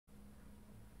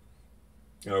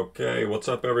Okay, what's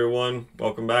up everyone?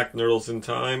 Welcome back, Nerdles in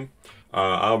Time.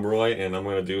 I'm Roy, and I'm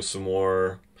gonna do some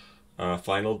more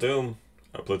Final Doom,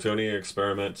 a Plutonia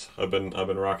experiment. I've been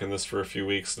rocking this for a few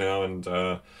weeks now, and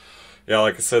yeah,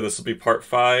 like I said, this will be part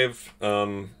 5.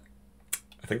 I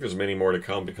think there's many more to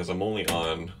come because I'm only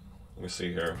on. Let me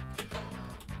see here.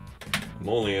 I'm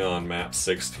only on map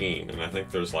 16, and I think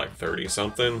there's like 30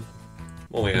 something.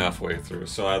 I'm only halfway through,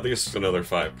 so at least another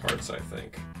 5 parts, I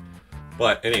think.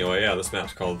 But anyway, yeah, this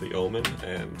map's called The Omen,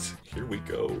 and here we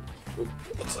go. Oop,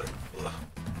 let's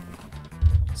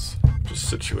just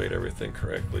situate everything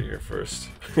correctly here first.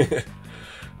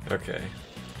 Okay.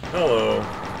 Hello.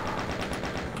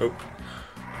 Oh,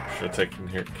 should have taken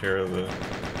care of the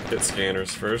hit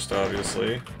scanners first,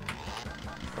 obviously.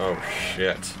 Oh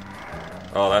shit.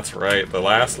 Oh, that's right. The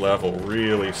last level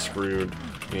really screwed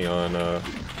me on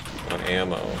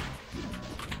ammo.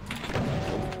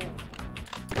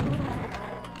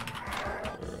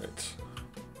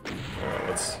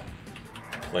 Let's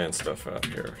plan stuff out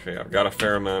here. Okay, I've got a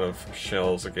fair amount of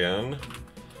shells again.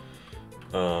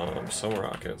 Some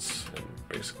rockets, and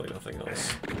basically nothing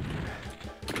else.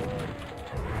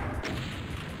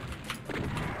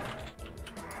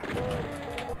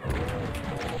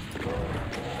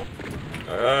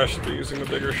 I should be using the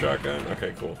bigger shotgun.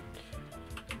 Okay, cool.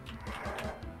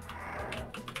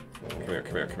 Come here,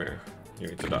 come here, come here. You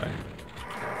need to die.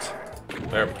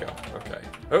 There we go. Okay.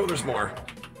 Oh, there's more.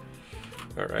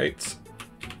 Alright.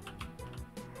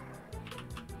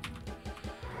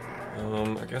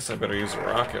 I guess I better use a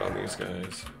rocket on these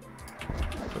guys.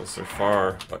 Because they're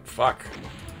far, but fuck.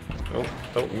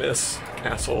 Don't miss,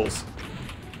 assholes.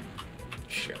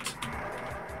 Shit.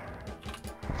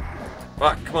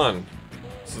 Fuck, come on.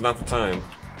 This is not the time.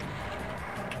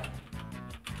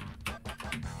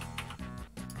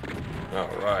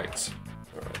 Alright.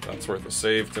 Alright, that's worth a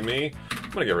save to me.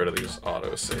 I'm gonna get rid of these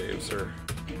auto saves, or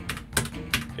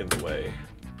in the way.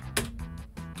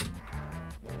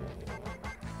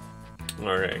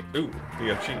 Alright. Ooh,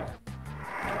 BFG.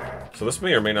 So this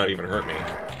may or may not even hurt me.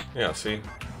 Yeah, see?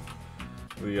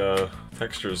 The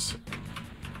textures,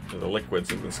 the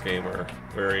liquids in this game are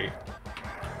very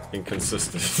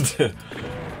inconsistent.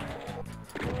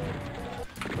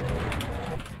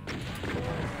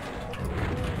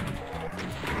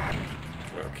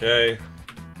 Okay.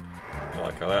 I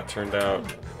like how that turned out.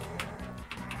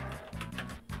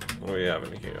 What do we have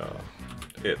in here?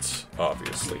 It's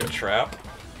obviously a trap.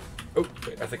 Oh,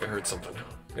 wait, I think I heard something.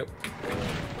 Yep.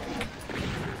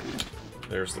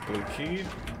 There's the blue key.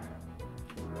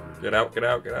 Get out, get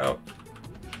out, get out.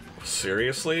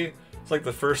 Seriously? It's like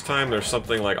the first time there's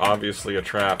something like obviously a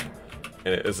trap,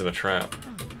 and it isn't a trap.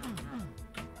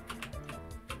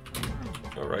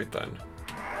 Alright then.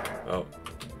 Oh.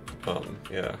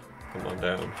 Yeah. Come on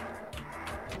down.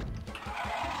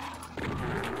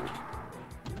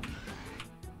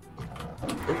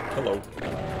 Oh, hello.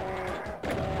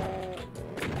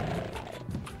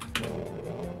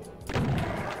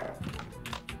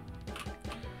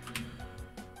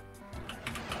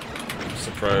 I'm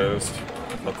surprised.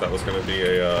 Thought that was gonna be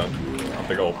a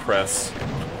big old press.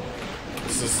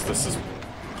 This is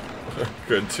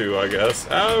good too, I guess.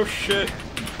 Oh shit!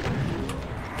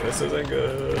 This isn't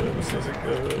good. This isn't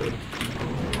good.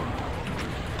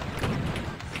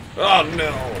 Oh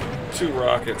no! 2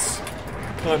 rockets.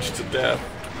 Punched to death.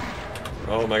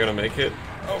 Oh, am I gonna make it?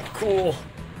 Oh, cool!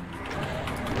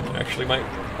 Actually might.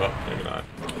 Well, maybe not.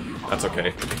 That's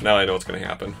okay. Now I know what's gonna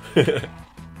happen.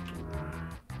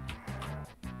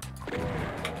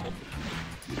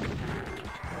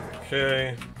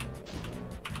 Okay.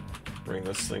 Bring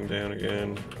this thing down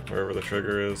again. Wherever the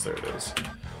trigger is, there it is.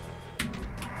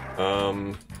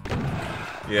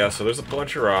 Yeah, so there's a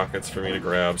bunch of rockets for me to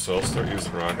grab, so I'll start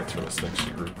using rockets for this next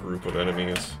group of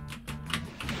enemies.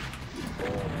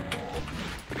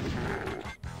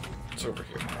 It's over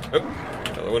here. Oh,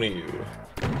 another one of you.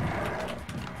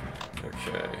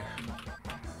 Okay.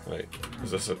 Wait,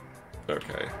 is this a...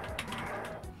 Okay.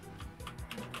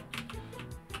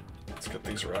 Let's get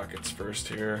these rockets first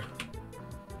here.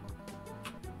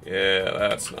 Yeah,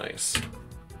 that's nice.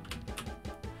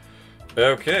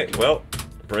 Okay, well,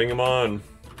 bring them on.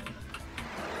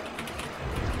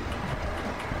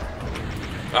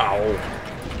 Ow!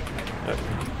 That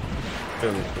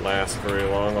didn't last very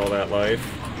long, all that life.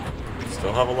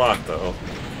 Still have a lot, though.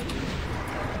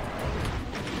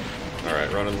 Alright,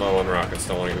 running low on rockets,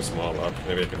 don't want to use them all up.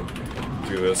 Maybe I can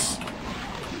do this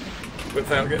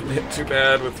without getting hit too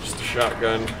bad with just a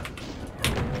shotgun.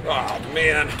 Oh,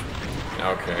 man!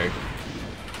 Okay.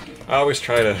 I always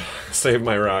try to save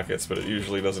my rockets, but it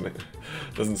usually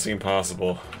doesn't seem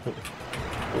possible.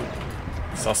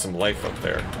 Saw some life up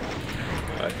there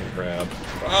that I can grab.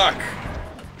 Fuck!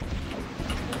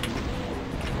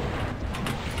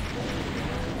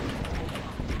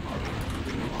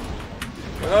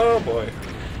 Oh boy.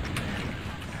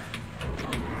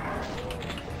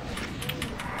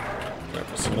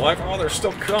 Got some life. Oh, they're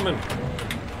still coming.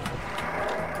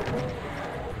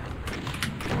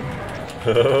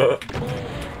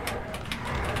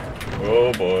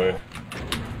 Oh boy.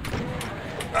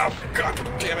 Oh god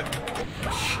damn it.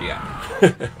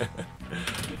 Shit.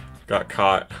 Got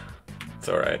caught. It's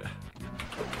alright.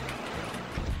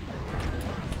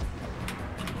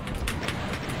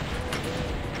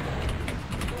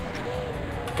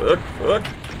 Look, look.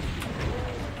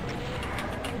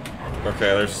 Okay,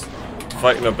 they're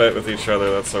fighting a bit with each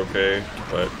other, that's okay,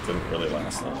 but it didn't really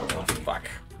last long enough. Fuck.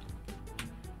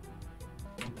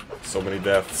 So many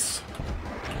deaths.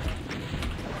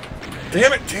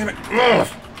 Damn it, damn it! Ugh.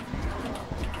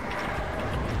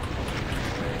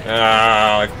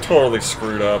 Ah, I totally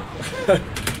screwed up.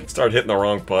 Started hitting the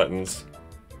wrong buttons.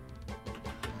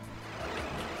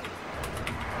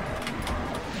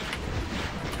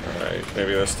 Alright,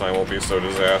 maybe this time won't be so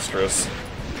disastrous.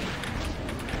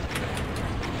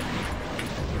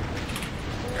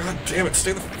 God damn it,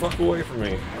 stay the fuck away from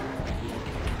me.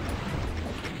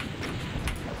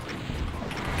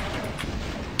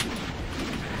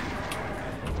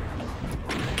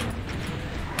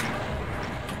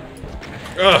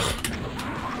 Ugh!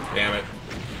 Damn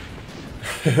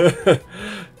it.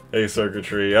 Hey,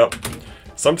 circuitry, yep.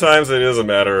 Sometimes it is a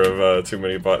matter of too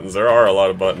many buttons. There are a lot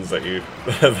of buttons that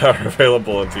that are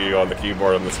available to you on the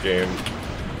keyboard in this game.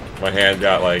 My hand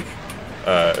got like,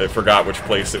 it forgot which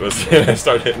place it was in. I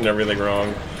started hitting everything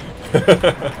wrong.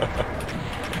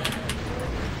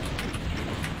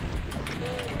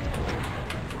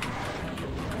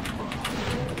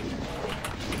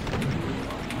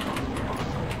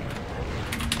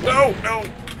 No, no!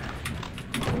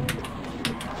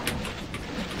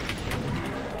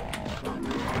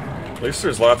 At least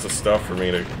there's lots of stuff for me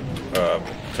to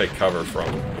take cover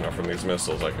from, you know, from these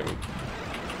missiles. I can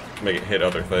make it hit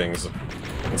other things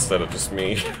instead of just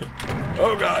me.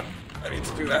 Oh god! I need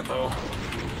to do that though.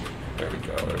 There we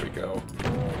go, there we go.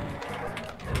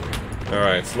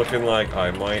 Alright, it's looking like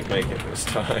I might make it this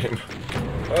time.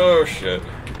 Oh shit.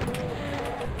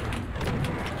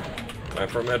 Time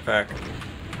for a med pack.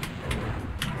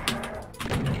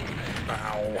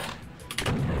 Ow.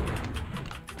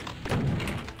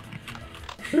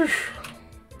 Whew.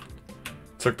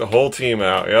 Took the whole team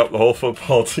out. Yep, the whole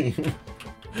football team.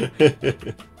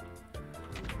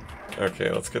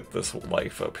 Okay, let's get this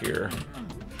life up here.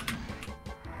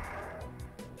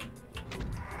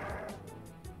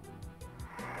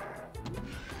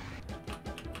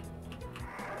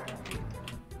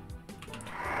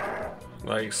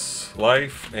 Nice.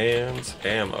 Life and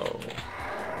ammo.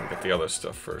 I'll get the other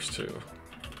stuff first, too.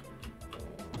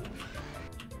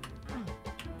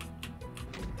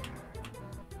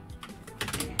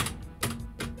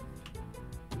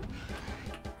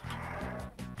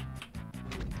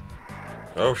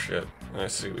 Oh shit. I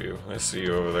see you. I see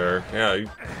you over there. Yeah, you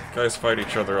guys fight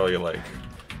each other all you like.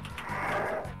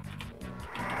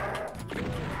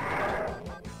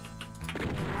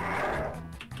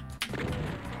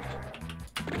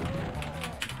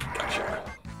 Gotcha.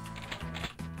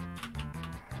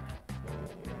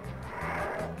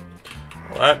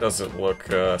 Well, that doesn't look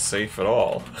safe at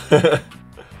all.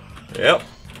 Yep.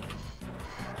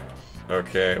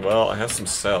 Okay, well, I have some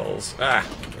cells. Ah!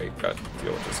 Wait, gotta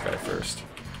deal with this guy first.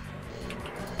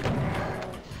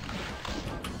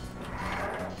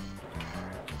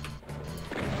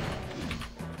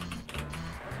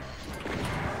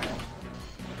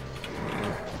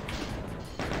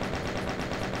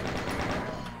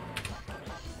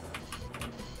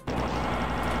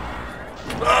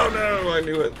 Oh no! I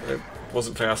knew it! It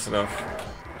wasn't fast enough.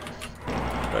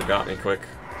 That got me quick.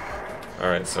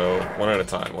 Alright, so one at a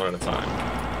time, one at a time.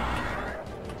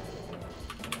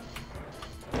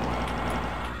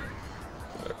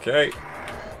 Okay.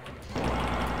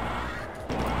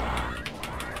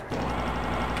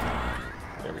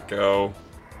 There we go.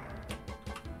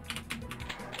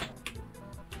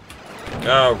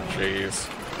 Oh, jeez.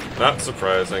 Not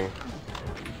surprising.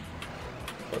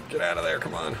 But get out of there,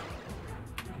 come on.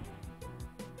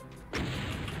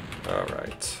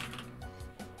 Alright.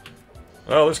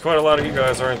 Well, there's quite a lot of you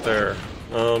guys, aren't there?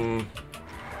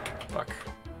 Fuck.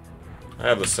 I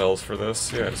have the cells for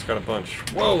this. Yeah, I just got a bunch.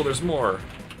 Whoa, there's more!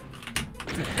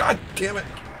 God damn it!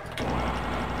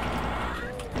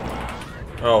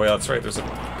 Oh, yeah, that's right, there's a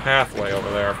pathway over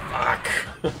there. Fuck!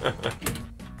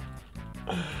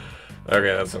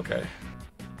 Okay, that's okay.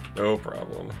 No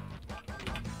problem.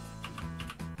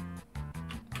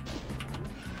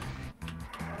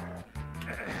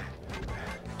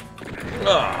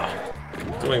 Ah,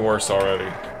 doing worse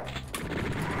already.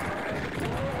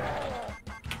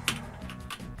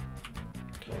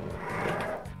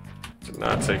 Did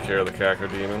not take care of the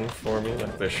Cacodemon for me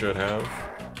like they should have.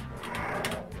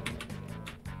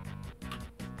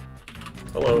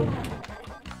 Hello.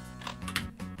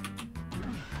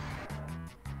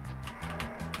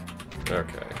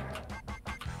 Okay.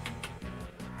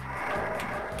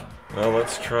 Well,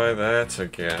 let's try that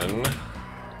again.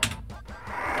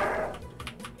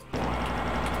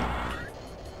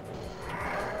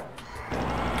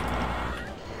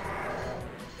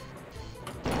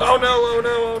 Oh no, oh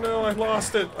no, oh no, I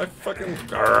lost it. I fucking...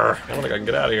 Arrgh. I don't think I can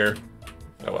get out of here.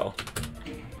 Oh well.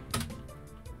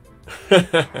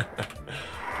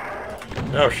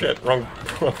 Oh shit, wrong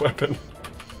weapon.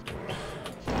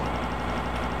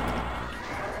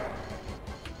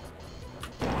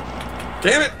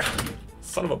 Damn it!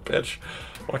 Son of a bitch.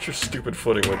 Watch your stupid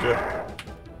footing, would you?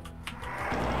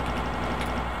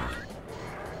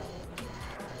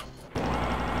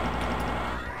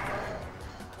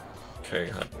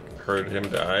 Okay, I heard him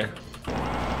die.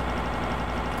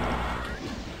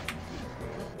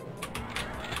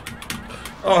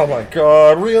 Oh my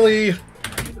god, really?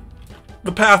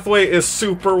 The pathway is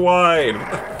super wide. What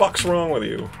the fuck's wrong with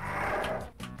you?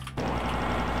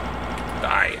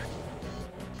 Die.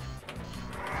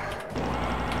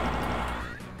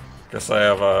 Guess I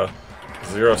have a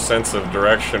zero sense of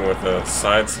direction with the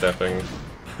sidestepping.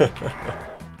 Ugh.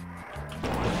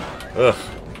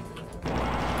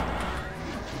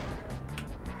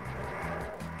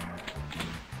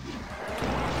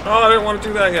 Oh, I didn't want to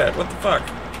do that yet. What the fuck?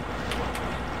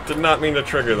 Did not mean to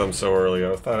trigger them so early.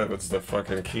 I thought it was the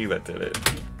fucking key that did it.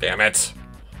 Damn it.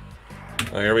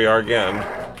 Well, here we are again.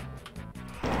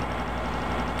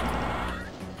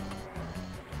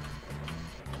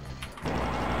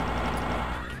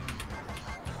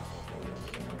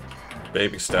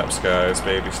 Baby steps, guys.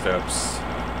 Baby steps.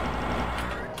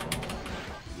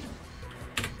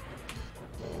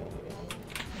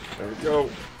 There we go.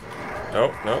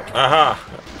 No, no. Aha!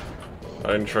 I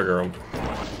didn't trigger him.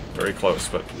 Very close,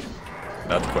 but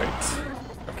not quite.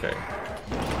 Okay.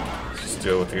 Let's just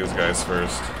deal with these guys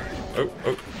first. Oh,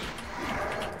 oh.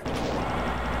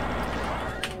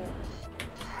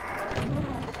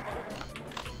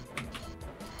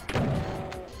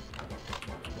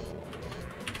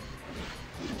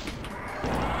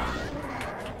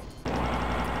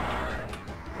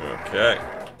 Okay.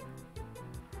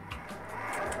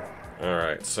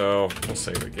 Alright, so we'll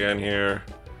save again here.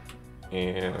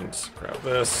 And grab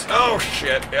this. Oh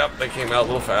shit! Yep, they came out a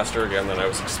little faster again than I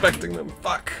was expecting them.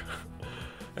 Fuck!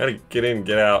 I had to get in,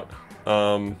 get out.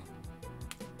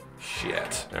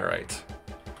 Shit. Alright.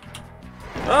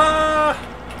 Ah!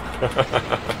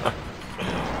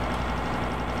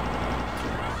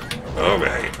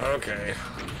 Okay, okay.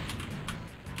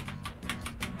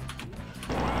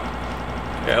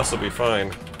 Yeah, this'll be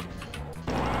fine.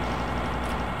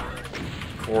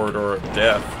 Corridor of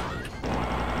death.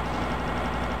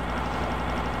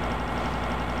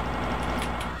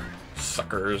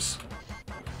 Suckers.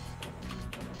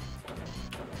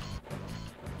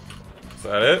 Is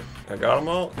that it? I got them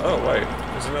all? Oh, wait.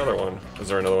 There's another one. Is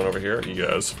there another one over here?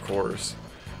 Yes, of course.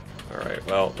 Alright,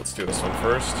 well, let's do this one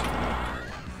first.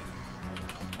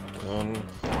 One.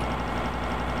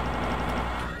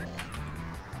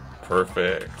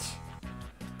 Perfect.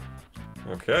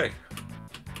 Okay.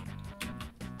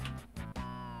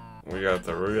 We got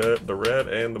the red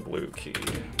and the blue key.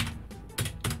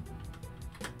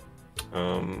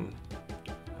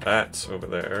 That over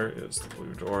there is the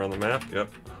blue door on the map.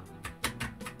 Yep.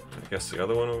 I guess the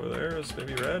other one over there is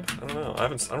maybe red. I don't know. I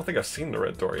don't think I've seen the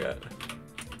red door yet.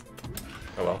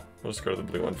 Oh well. We'll just go to the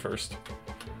blue one first.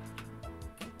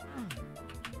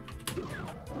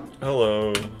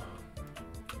 Hello.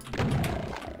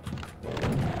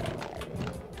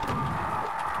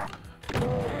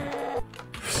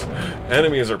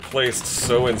 Enemies are placed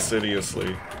so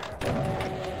insidiously.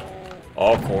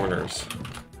 All corners.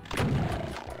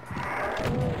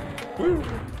 Woo.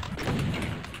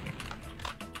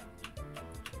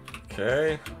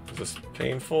 Okay. Is this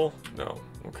painful? No.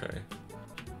 Okay.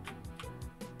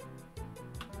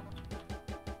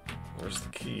 Where's the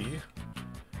key?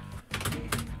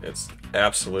 It's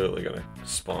absolutely gonna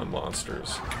spawn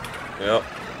monsters. Yep.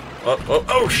 Oh, oh,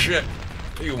 oh shit!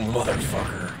 You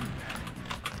motherfucker.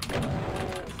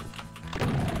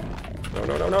 No,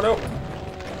 no, no, no, no!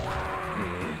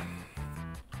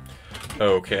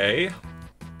 Okay.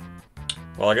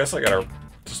 Well, I guess I gotta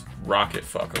just rocket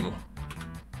fuck them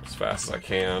as fast as I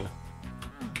can.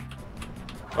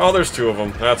 Oh, there's two of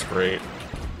them. That's great.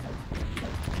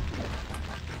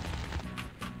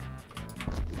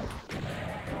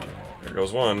 There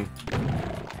goes one.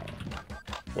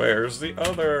 Where's the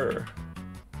other?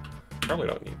 Probably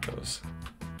don't need those.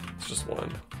 It's just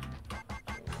one.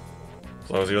 As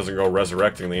long as he doesn't go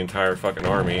resurrecting the entire fucking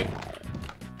army,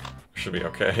 should be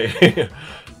okay. I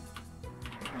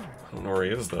don't know where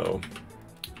he is, though.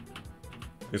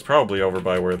 He's probably over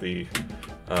by where the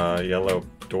yellow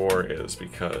door is,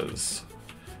 because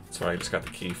that's what I just got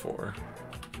the key for.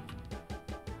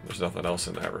 There's nothing else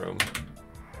in that room.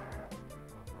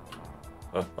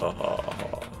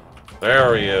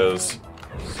 There he is.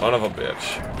 Son of a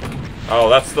bitch. Oh,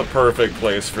 that's the perfect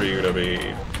place for you to be.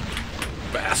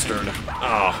 Bastard.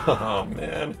 Oh,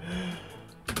 man.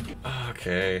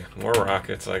 Okay, more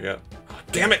rockets I got. Oh,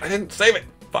 damn it, I didn't save it!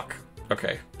 Fuck.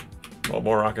 Okay. Well,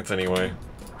 more rockets anyway.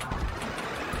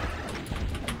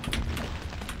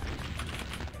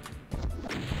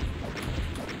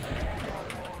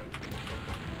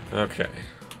 Okay.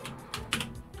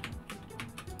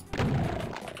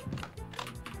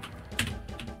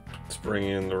 Let's bring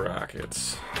in the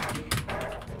rockets.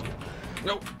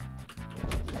 Nope.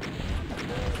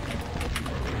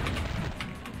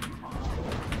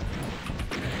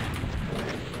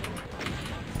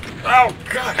 Oh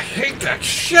god, I hate that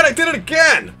shit! I did it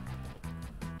again!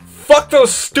 Fuck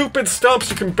those stupid stumps,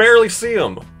 you can barely see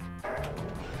them!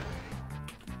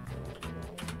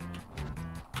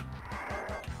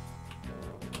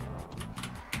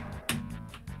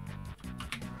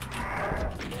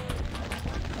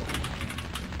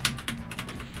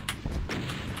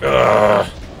 Ugh.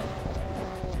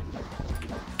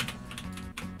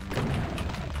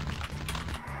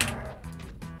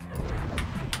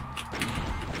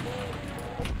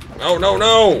 No, no,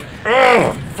 no!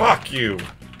 Ugh, fuck you!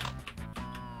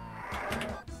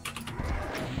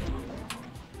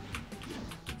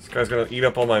 This guy's gonna eat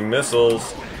up all my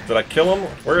missiles. Did I kill him?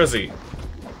 Where is he?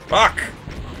 Fuck!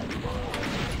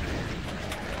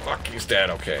 Fuck, he's dead.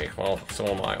 Okay, well, so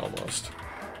am I almost.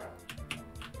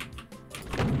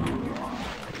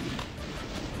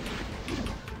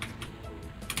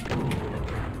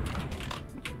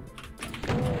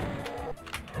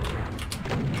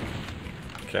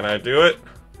 Can I do it?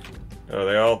 Are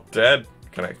they all dead?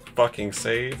 Can I fucking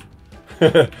save?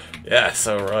 Yes,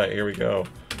 alright, here we go.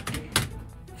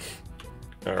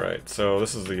 Alright, so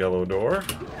this is the yellow door.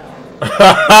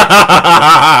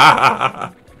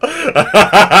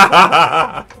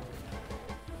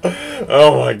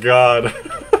 Oh my god.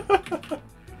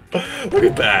 Look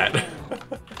at that.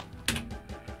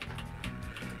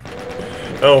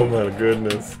 Oh my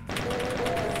goodness.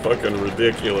 Fucking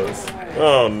ridiculous.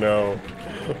 Oh no.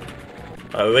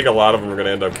 I think a lot of them are going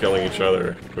to end up killing each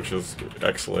other, which is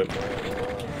excellent.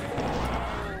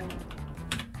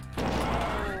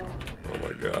 Oh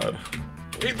my god.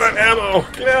 Eat that ammo!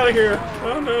 Get out of here!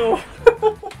 Oh no!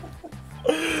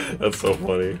 That's so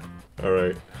funny.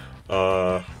 Alright.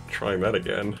 Trying that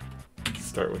again.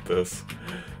 Start with this.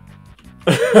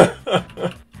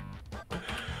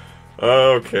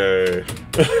 Okay.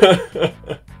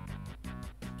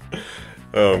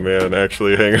 Oh man,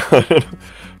 actually, hang on.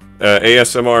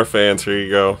 ASMR fans, here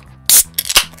you go.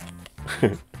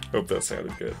 Hope that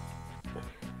sounded good.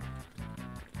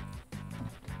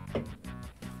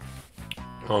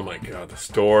 Oh my god, this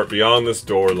door, beyond this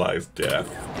door lies death.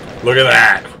 Look at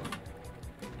that!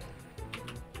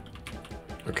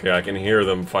 Okay, I can hear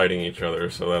them fighting each other,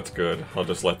 so that's good. I'll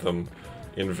just let them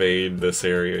invade this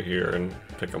area here and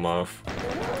pick them off.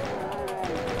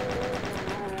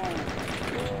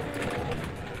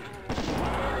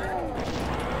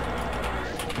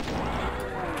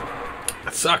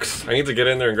 Sucks. I need to get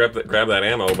in there and grab that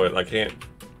ammo, but I can't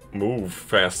move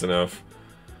fast enough.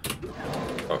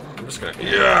 Oh, I'm just gonna...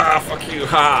 Yeah, fuck you,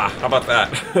 ha! How about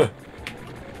that?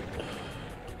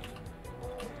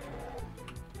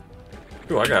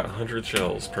 Ooh, I got 100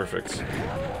 shells. Perfect.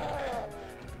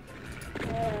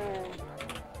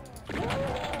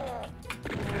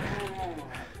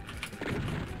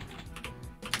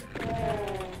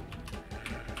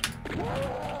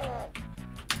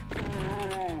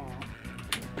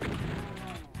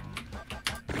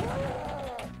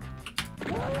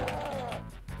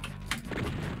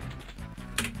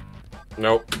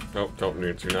 Nope, nope,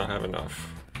 do not have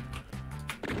enough.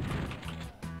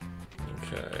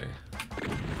 Okay.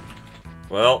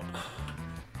 Well,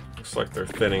 looks like they're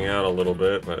thinning out a little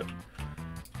bit, but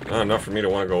not enough for me to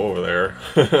want to go over there.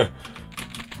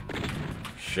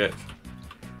 Shit.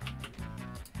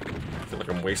 I feel like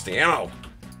I'm wasting ammo.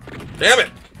 Damn it!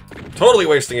 Totally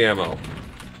wasting ammo.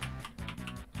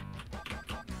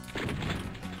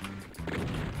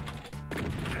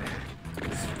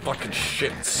 This fucking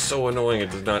shit is so annoying, it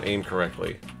does not aim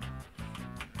correctly.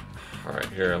 Alright,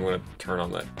 here, I'm gonna turn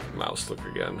on that mouse look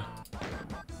again.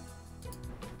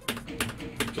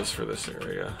 Just for this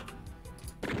area.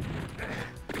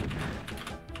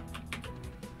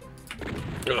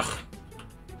 Ugh.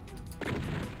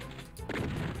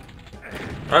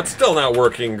 That's still not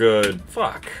working good.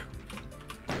 Fuck.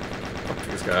 Fuck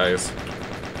these guys.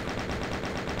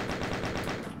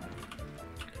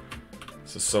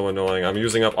 This is so annoying. I'm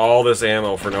using up all this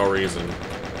ammo for no reason.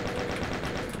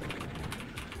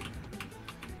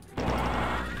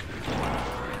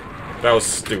 That was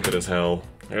stupid as hell.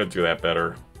 I gotta do that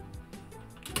better.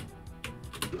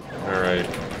 Alright.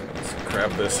 Let's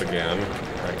grab this again.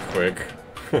 Right quick.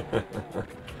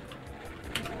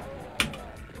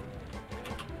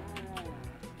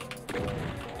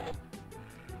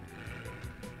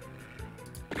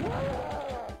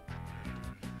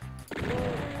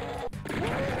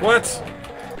 What?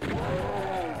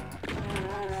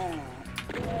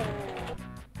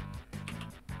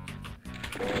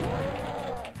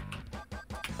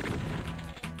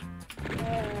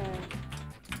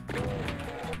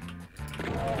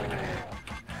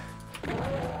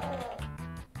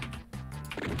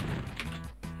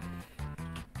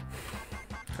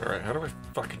 Alright, how do I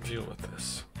fucking deal with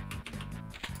this?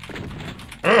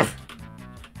 Ugh!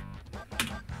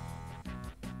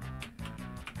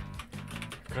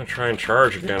 I'm gonna try and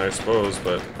charge again, I suppose,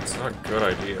 but it's not a good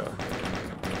idea.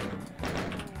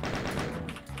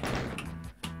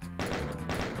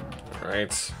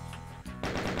 Alright.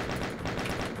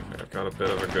 I've got a bit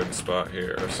of a good spot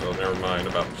here, so never mind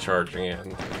about the charging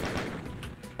in.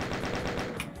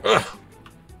 Ugh!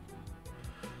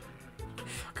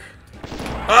 Fuck.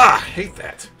 Ah! I hate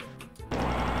that!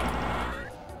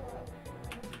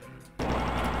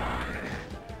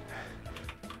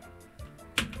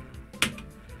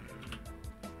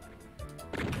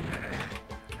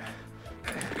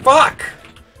 Fuck!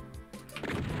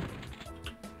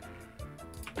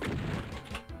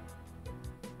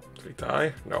 Did he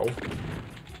die? No.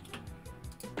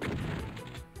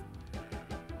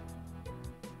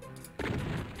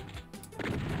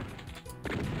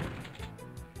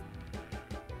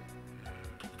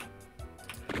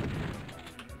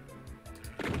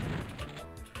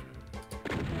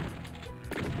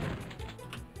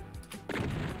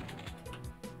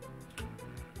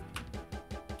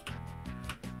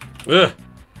 Ugh.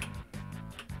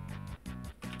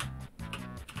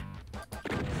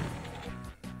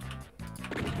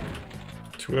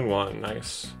 Two and one,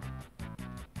 nice.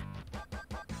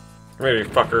 Ready,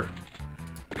 fucker.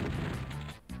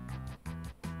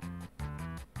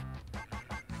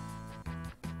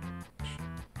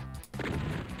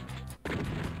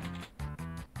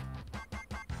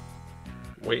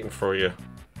 Waiting for you.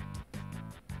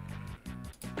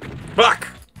 Fuck!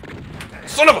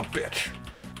 Son of a bitch!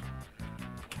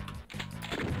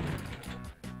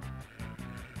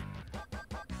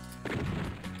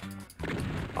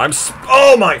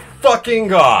 Oh my fucking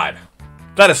god!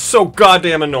 That is so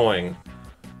goddamn annoying.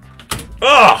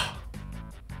 Ugh!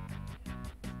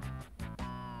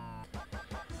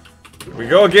 Here we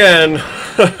go again.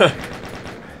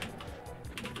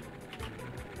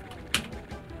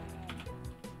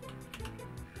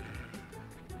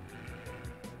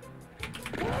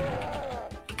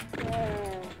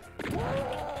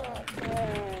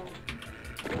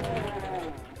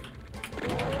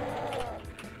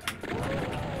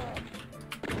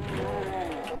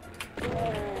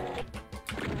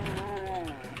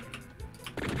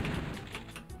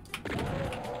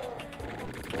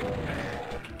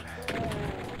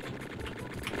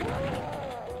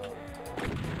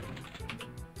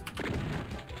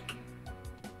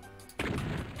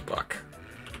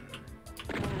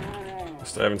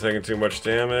 I haven't taken too much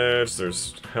damage.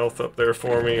 There's health up there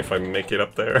for me if I make it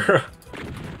up there.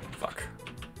 Fuck.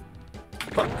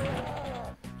 Fuck.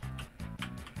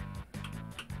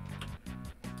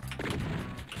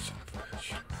 Son of a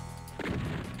bitch.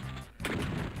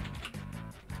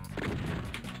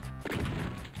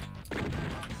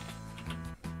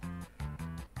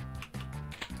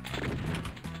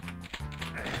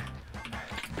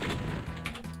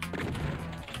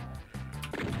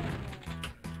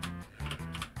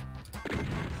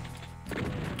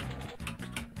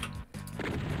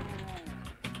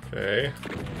 Okay.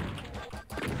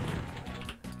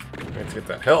 I need to get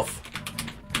that health.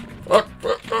 Fuck,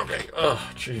 okay. Oh,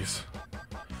 jeez.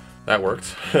 That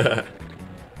worked.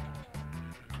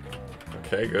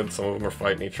 Okay, good. Some of them are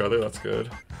fighting each other. That's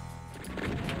good.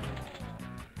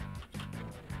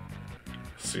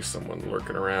 see someone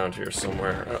lurking around here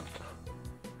somewhere. Oh.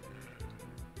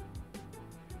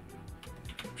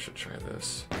 Should try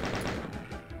this.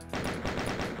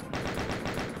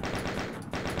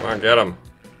 Come on, get him.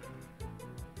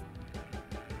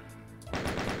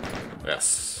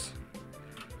 Yes.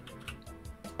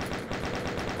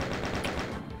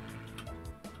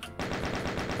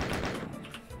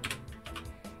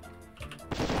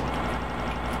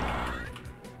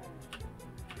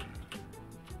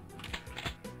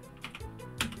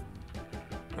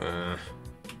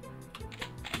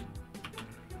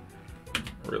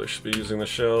 Really should be using the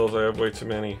shells. I have way too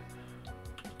many.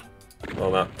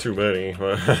 Well, not too many,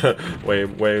 but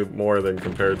way more than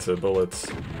compared to bullets.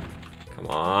 Come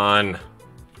on.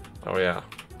 Oh yeah.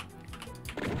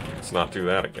 Let's not do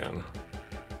that again.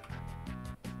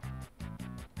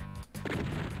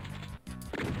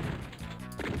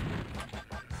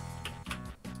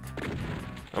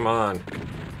 Come on.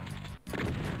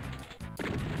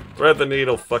 Thread the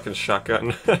needle, fucking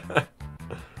shotgun.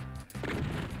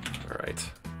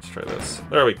 Alright, let's try this.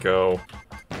 There we go.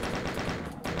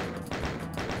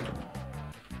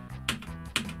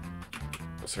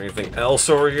 Is there anything else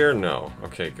over here? No.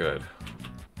 Okay, good.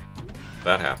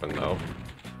 That happened, though.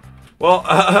 Well,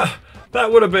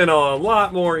 that would have been a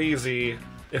lot more easy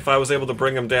if I was able to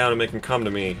bring him down and make him come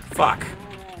to me. Fuck.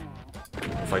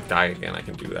 If I die again, I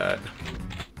can do that.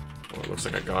 Well, it looks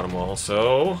like I got them all,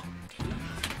 so...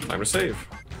 time to save.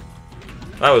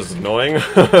 That was annoying,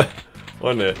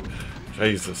 wasn't it?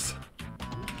 Jesus.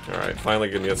 Alright, finally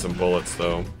gonna get some bullets,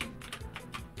 though.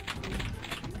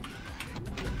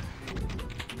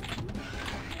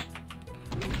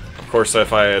 Of course,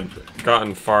 if I had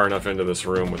gotten far enough into this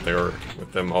room with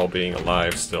them all being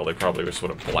alive still, they probably just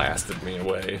would have blasted me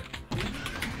away.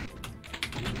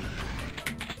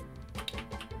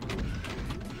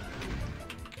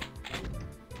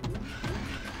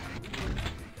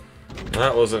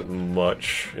 That wasn't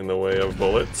much in the way of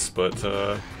bullets, but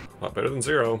a lot better than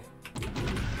zero.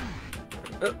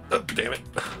 Oh, damn it.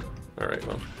 Alright,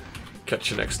 well,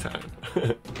 catch you next time.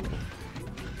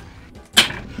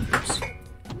 Oops.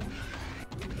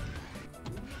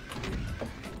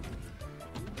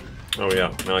 Oh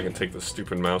yeah, now I can take the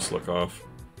stupid mouse look off.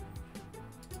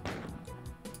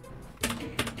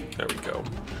 There we go.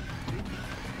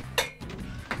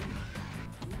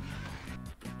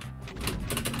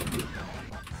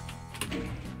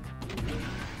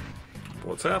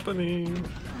 What's happening?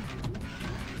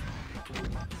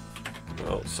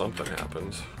 Well, something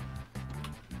happened.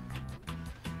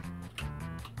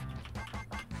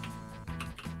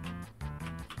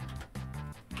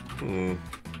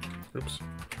 Oops.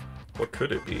 What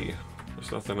could it be?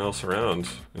 There's nothing else around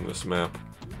in this map.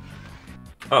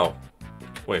 Oh.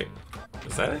 Wait.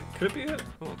 Is that it? Could it be it?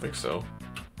 I don't think so.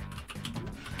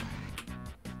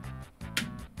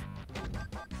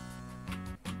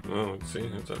 Oh, let's see.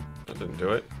 That didn't do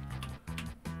it.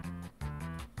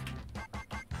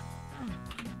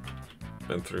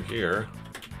 Been through here.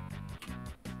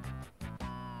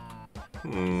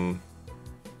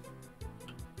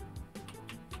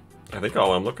 I think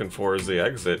all I'm looking for is the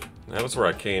exit. That was where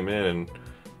I came in,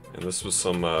 and this was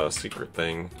some secret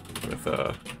thing with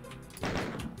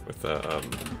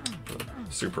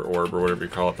super orb or whatever you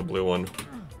call it, the blue one.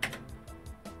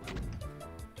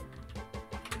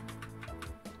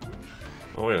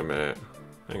 Oh, wait a minute.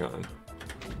 Hang on.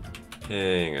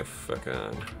 Hang a fuck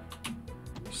on.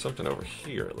 There's something over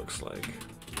here, it looks like.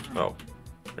 Oh.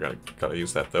 I gotta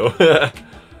use that, though.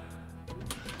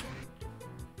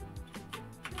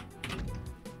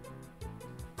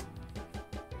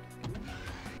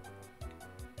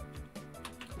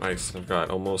 Nice. I've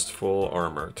got almost full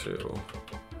armor, too.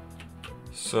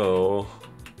 So...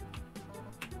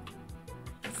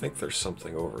 I think there's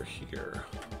something over here.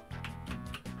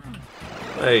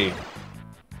 Hey!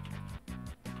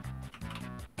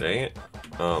 Dang it.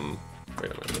 Wait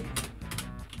a minute.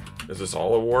 Is this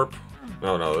all a warp?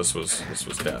 No, no, this was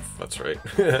death. That's right.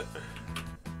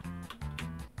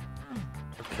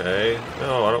 Okay.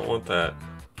 No, I don't want that.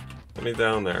 Let me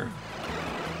down there.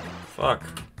 Fuck.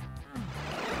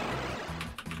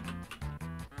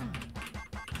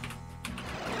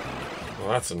 Well,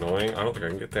 that's annoying. I don't think I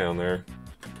can get down there.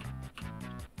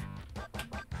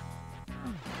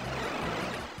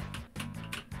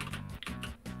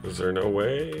 Is there no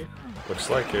way? Looks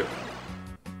like it.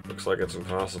 Looks like it's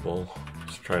impossible.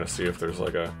 Just trying to see if there's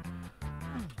like a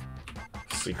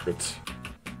secret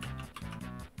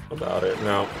about it.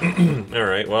 No.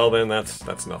 Alright, well then that's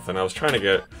nothing. I was trying to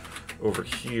get over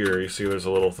here. You see there's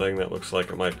a little thing that looks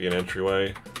like it might be an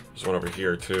entryway. There's one over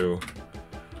here too.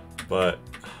 But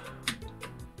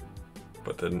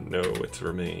but then no, it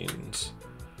remains.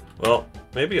 Well,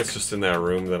 maybe it's just in that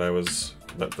room that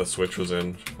that the switch was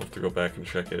in. I'll have to go back and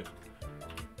check it.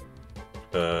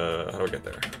 How do I get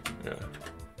there? Yeah.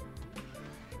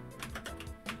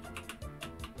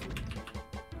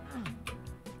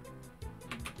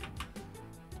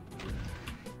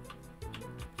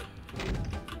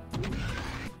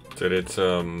 Did it,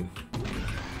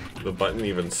 the button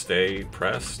even stay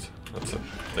pressed? That's a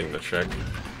thing to check.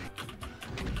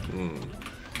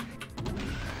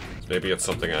 Maybe it's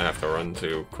something I have to run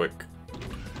to quick.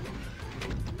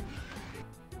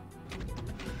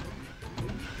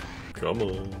 Come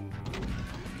on.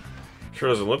 Sure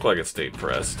doesn't look like it stayed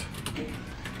pressed.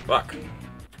 Fuck.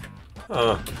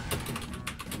 Huh.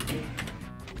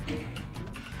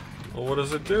 Well, what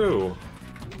does it do?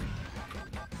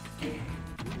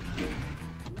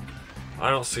 I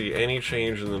don't see any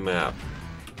change in the map.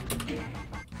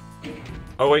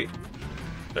 Oh wait,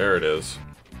 there it is.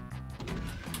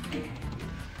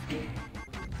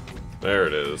 There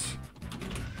it is.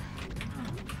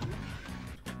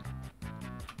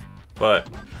 But,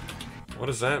 what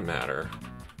does that matter?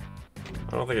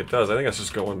 I don't think it does. I think it's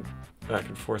just going back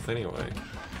and forth anyway.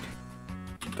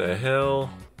 What the hell?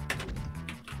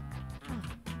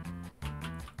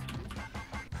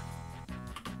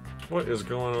 What is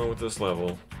going on with this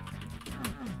level?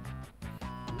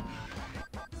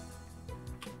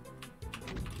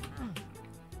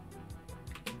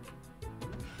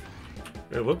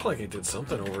 It looked like it did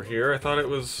something over here. I thought it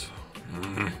was...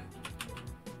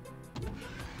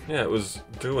 Yeah, it was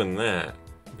doing that.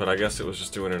 But I guess it was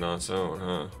just doing it on its own,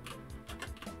 huh?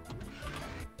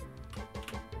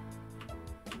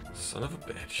 Son of a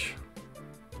bitch.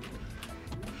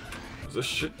 What does this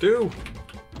shit do?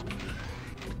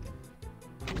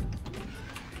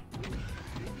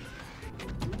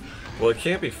 Well, it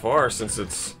can't be far since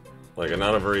it's like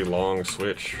not a very long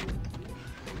switch.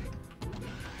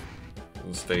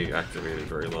 Doesn't stay activated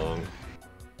very long.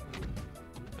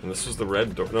 And this was the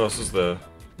red door. No, this is the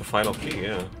final key,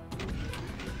 yeah.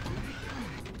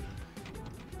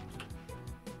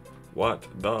 What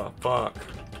the fuck?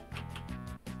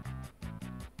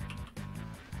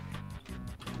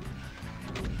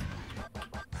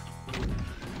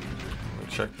 I'll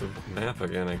check the map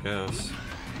again, I guess.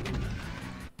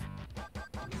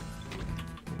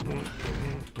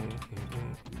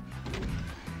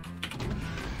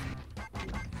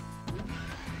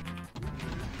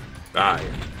 Ah,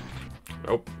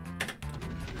 nope.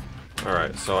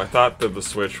 Alright, so I thought that the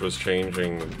switch was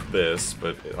changing this,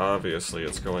 but obviously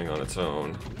it's going on its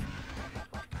own.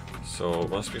 So it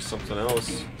must be something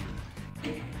else.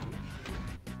 I'm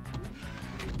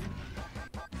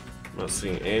not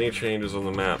seeing any changes on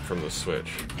the map from the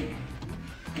switch.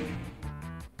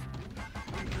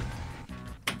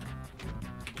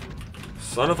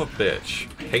 Son of a bitch.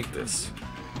 Hate this.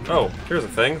 Oh, here's a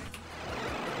thing.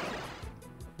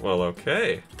 Well,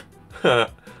 okay. Here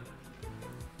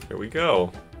we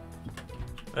go.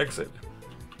 Exit.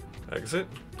 Exit?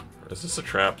 Or is this a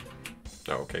trap?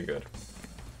 Oh, okay, good.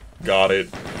 Got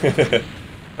it.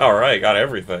 Alright, got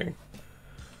everything.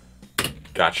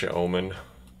 Gotcha, Omen.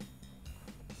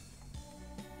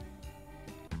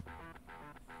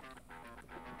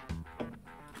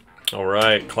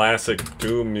 Alright, classic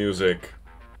Doom music.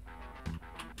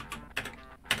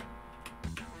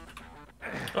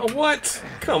 Oh, what?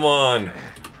 Come on.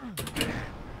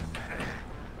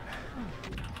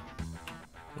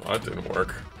 Oh, that didn't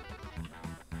work.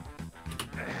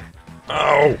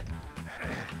 Oh!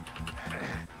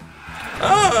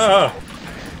 Ah!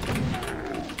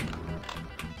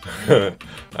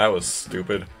 That was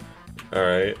stupid.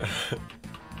 Alright.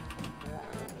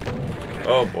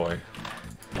 Oh boy.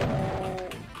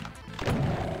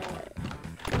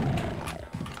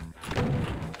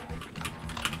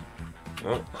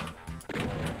 Oh.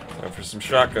 Time for some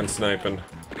shotgun sniping.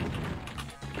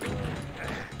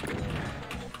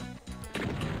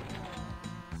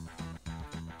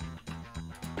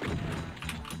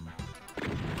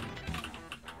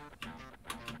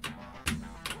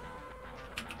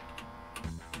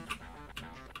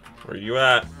 Where you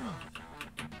at?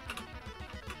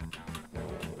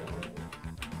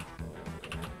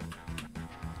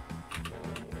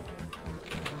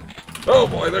 Oh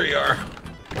boy, there you are.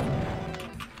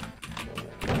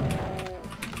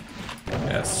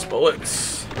 Yes,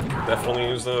 bullets. Definitely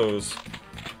use those.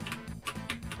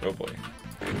 Oh boy.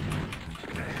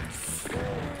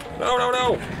 No, no,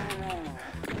 no!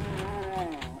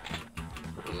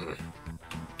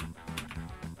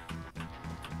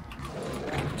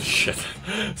 Shit.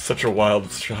 Such a wild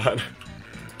shot.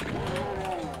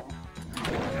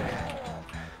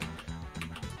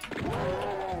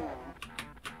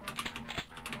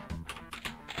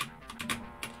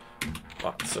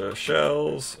 Lots of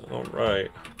shells. Alright.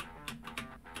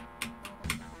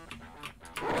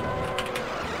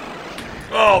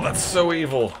 Oh, that's so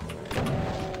evil.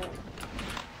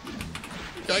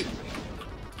 Yikes.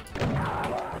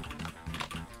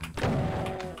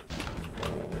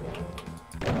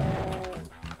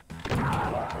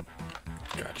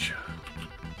 Gotcha.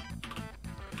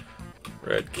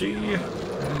 Red key.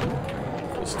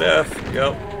 Equals death.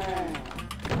 Yep.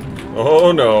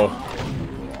 Oh no.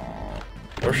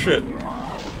 Oh shit.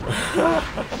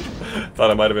 Thought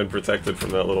I might have been protected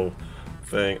from that little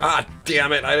thing. Ah,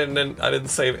 damn it! I didn't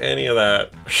save any of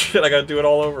that. Shit, I gotta do it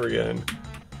all over again.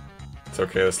 It's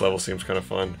okay. This level seems kind of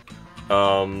fun.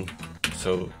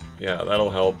 So yeah, that'll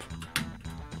help.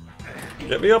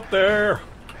 Get me up there.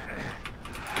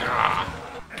 Ah.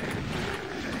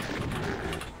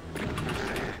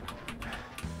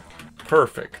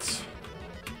 Perfect.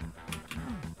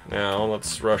 Now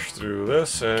let's rush through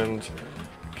this and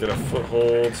get a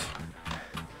foothold.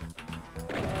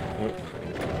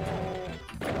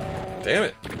 Damn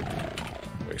it!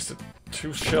 Wasted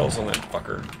 2 shells on that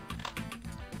fucker.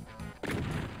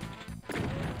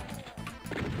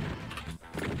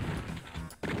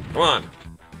 Come on!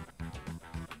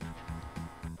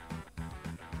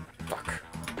 Fuck.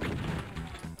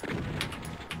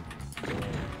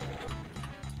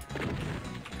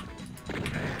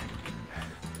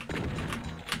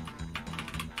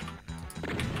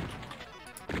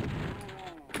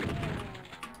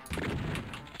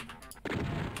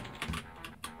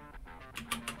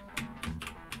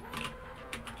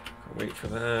 Wait for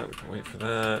that, we can wait for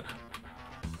that.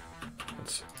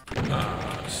 Let's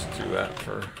just do that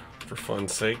for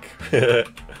fun's sake. Okay,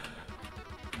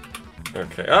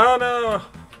 oh no!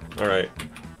 Alright.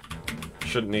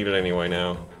 Shouldn't need it anyway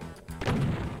now.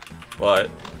 But,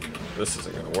 this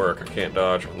isn't gonna work, I can't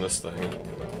dodge on this thing.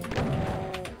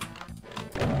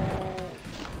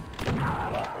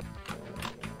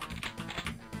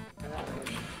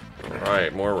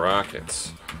 Alright, more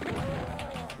rockets.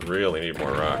 Really need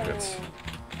more rockets.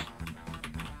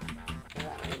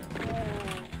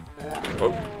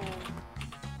 Whoa.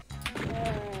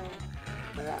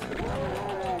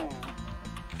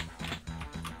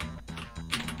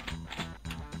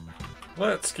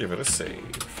 Let's give it a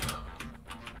save.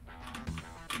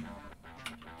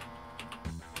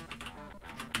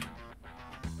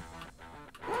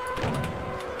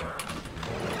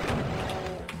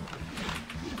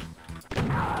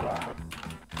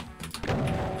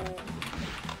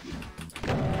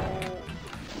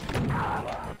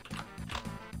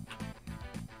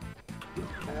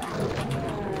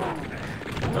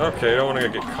 Okay, I don't want to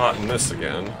get caught in this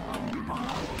again.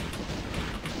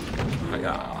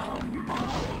 Hiya.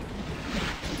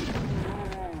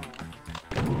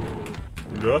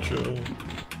 Gotcha.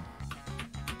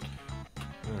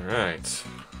 Alright.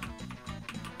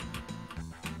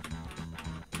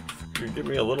 If you give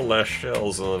me a little less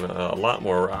shells and a lot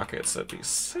more rockets, that'd be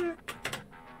sick.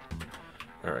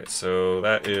 Alright, so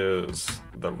that is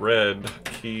the red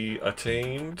key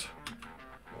attained.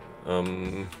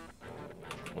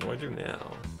 What do I do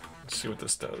now? Let's see what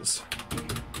this does.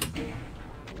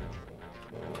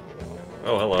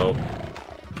 Oh, hello.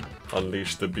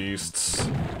 Unleash the beasts.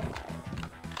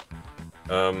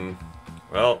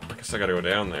 Well, I guess I gotta go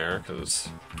down there, because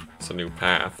it's a new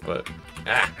path, but...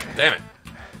 Ah! Damn it!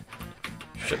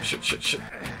 Shit.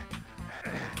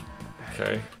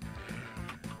 Okay.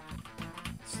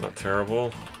 It's not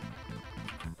terrible.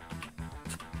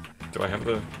 Do I have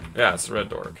the... Yeah, it's the red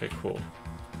door. Okay, cool.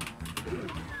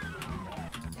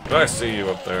 I see you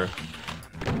up there.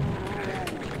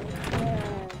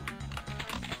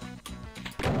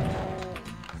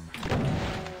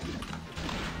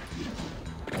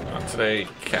 Not today,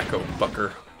 Caco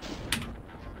Bucker.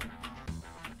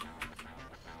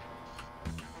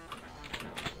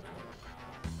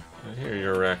 I hear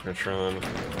your Arachnotron.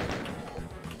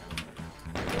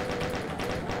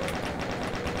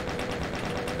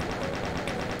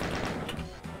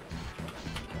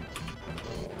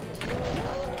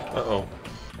 Uh-oh.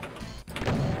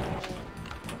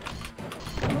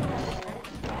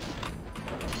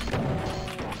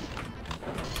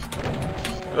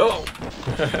 Oh!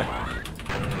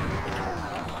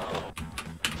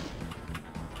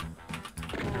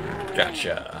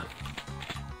 Gotcha.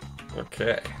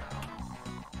 Okay.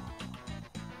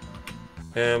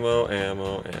 Ammo.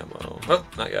 Oh,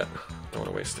 not yet. Don't want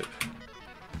to waste it.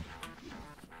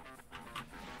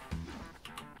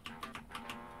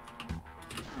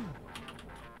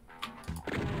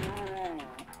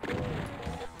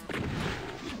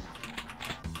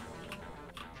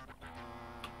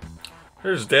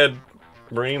 There's dead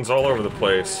Marines all over the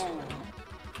place.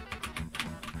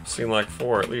 seen like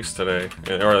 4 at least today,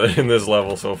 or in this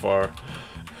level so far.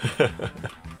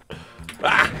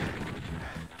 Ah!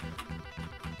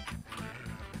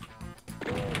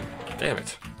 Damn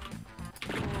it.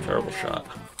 Terrible shot.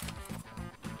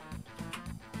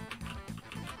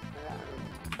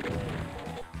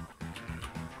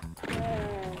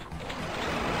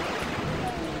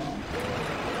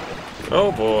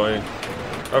 Oh boy.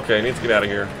 Okay, need to get out of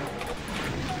here.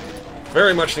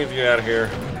 Very much need to get out of here.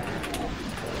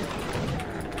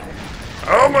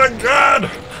 Oh my god!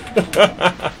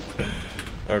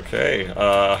 Okay,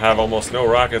 have almost no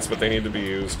rockets, but they need to be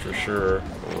used for sure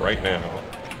right now.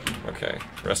 Okay,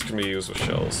 rest can be used with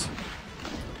shells.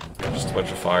 Just a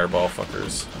bunch of fireball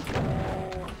fuckers.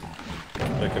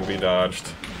 They can be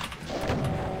dodged.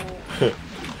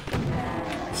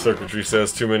 Circuitry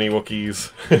says too many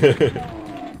Wookiees.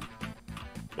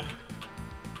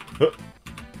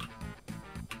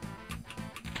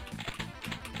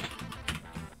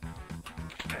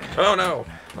 Oh no!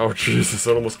 Oh Jesus,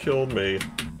 that almost killed me.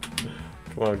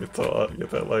 Come on, get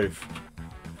that life.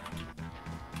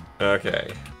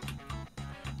 Okay.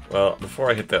 Well,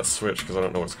 before I hit that switch, because I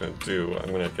don't know what it's going to do,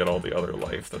 I'm going to get all the other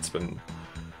life that's been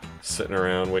sitting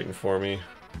around waiting for me.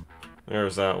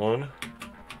 There's that one.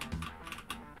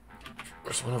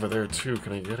 There's one over there too.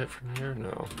 Can I get it from here?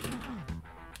 No.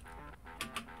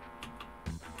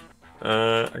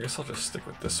 I guess I'll just stick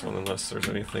with this one unless there's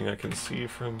anything I can see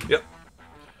from... Yep.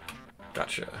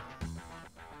 Gotcha.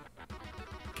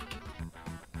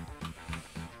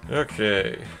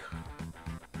 Okay.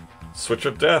 Switch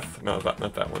of death. No,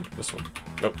 not that one. This one.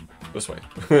 Nope. This way.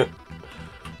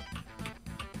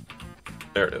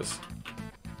 There it is.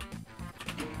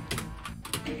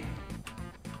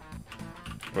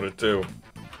 What'd it do?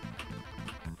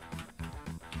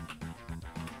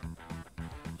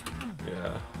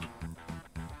 Yeah.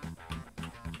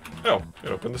 Oh, it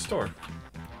opened the store.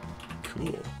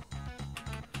 Cool.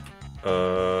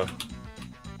 Oh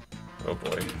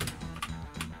boy.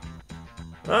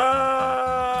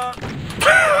 Ah!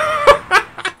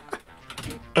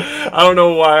 I don't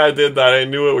know why I did that. I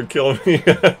knew it would kill me.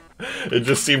 It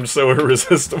just seemed so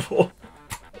irresistible.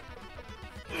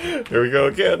 Here we go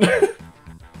again.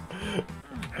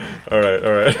 Alright,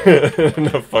 alright.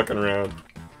 Enough fucking around.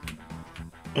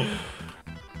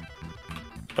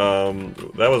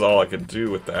 That was all I could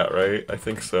do with that, right? I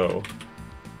think so.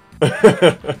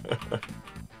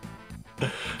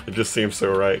 It just seems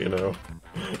so right, you know.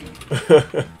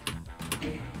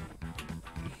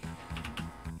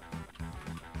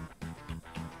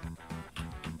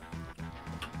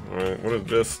 Alright, what did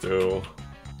this do?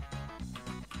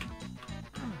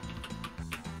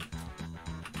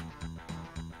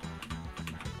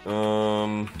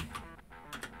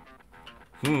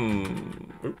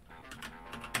 Oop.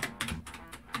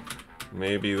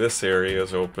 Maybe this area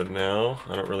is open now.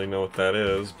 I don't really know what that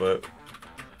is, but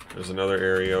there's another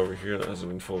area over here that hasn't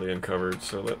been fully uncovered,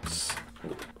 so let's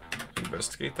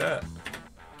investigate that.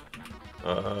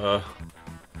 I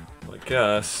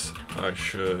guess I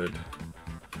should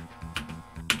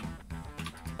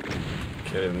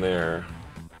get in there.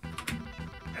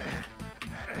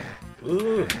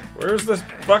 Ooh, where's this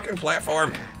fucking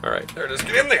platform? Alright, there it is.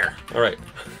 Get in there! Alright.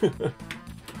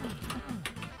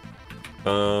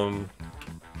 Oh.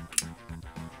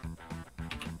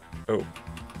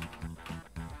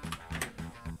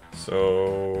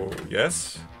 So,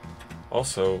 yes.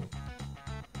 Also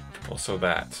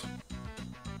that.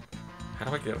 How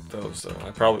do I get up those,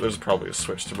 though? There's probably a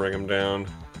switch to bring them down.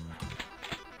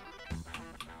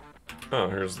 Oh,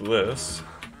 here's this.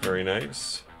 Very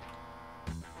nice.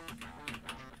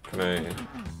 Can I...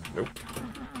 Nope.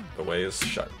 The way is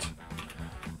shut.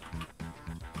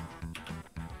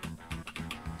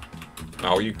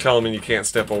 Oh, you telling me you can't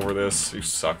step over this? You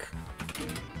suck.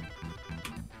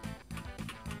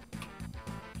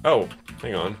 Oh,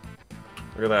 hang on.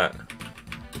 Look at that.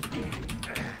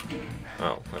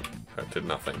 Oh, that did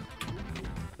nothing.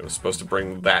 It was supposed to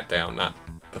bring that down, not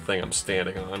the thing I'm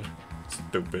standing on.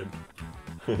 Stupid.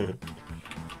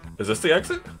 Is this the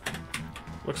exit?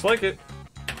 Looks like it.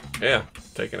 Yeah,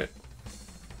 taking it.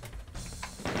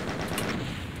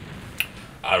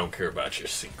 I don't care about your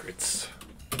secrets.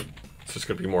 It's just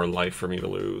gonna be more life for me to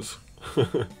lose.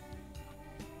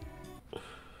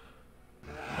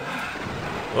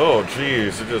 Oh,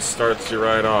 jeez, it just starts you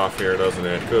right off here, doesn't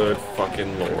it? Good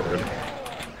fucking lord.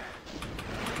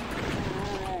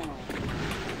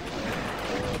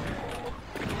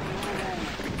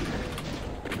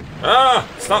 Ah!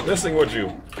 Stop missing, would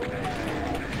you?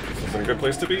 This isn't a good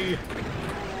place to be.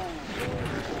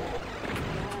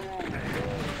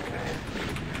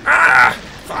 Ah!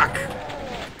 Fuck!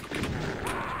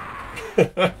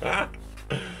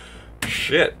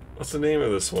 Shit. What's the name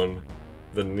of this one?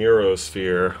 The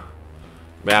Neurosphere.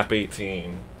 Map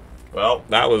 18. Well,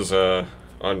 that was,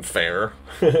 unfair.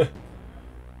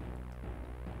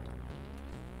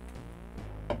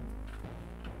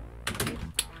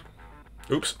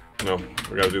 Oops. No,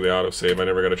 we gotta do the autosave. I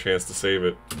never got a chance to save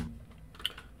it.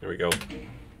 There we go.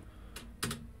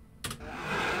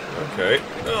 Okay.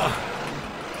 Ugh.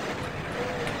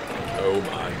 Oh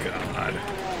my god.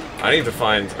 I need to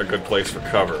find a good place for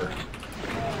cover.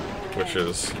 Which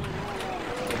is...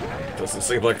 doesn't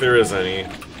seem like there is any.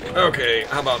 Okay,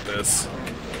 how about this?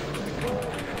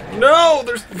 No!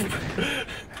 There's...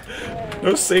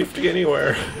 no safety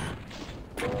anywhere.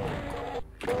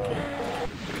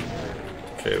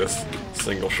 Okay, this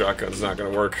single shotgun's not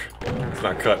gonna work. It's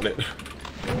not cutting it.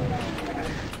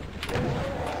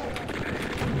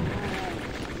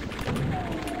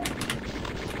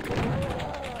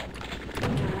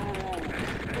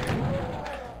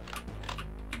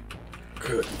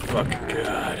 Good fucking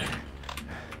god.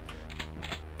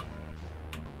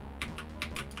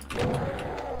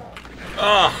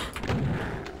 Ah!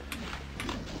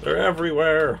 They're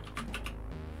everywhere!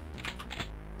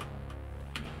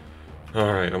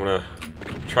 Alright, I'm gonna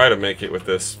try to make it with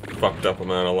this fucked up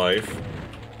amount of life.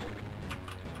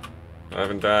 I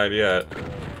haven't died yet,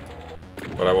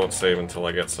 but I won't save until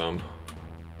I get some.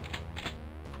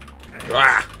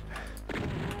 Ah!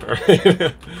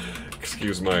 Alright.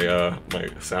 Excuse my, my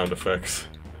sound effects.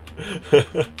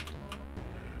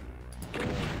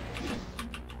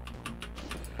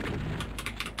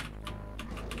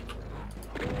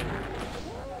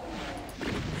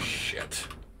 Shit.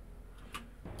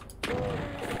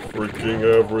 Freaking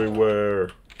everywhere.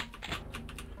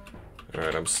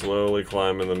 Alright, I'm slowly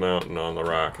climbing the mountain on the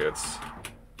rockets.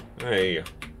 Hey.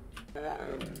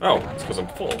 Oh, it's because I'm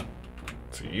full.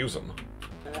 So use them.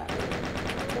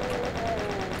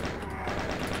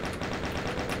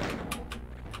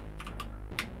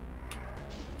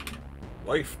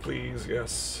 Life, please,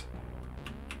 yes.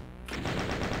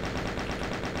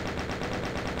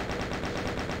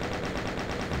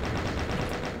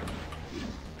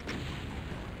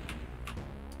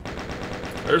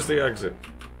 There's the exit.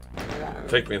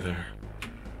 Take me there.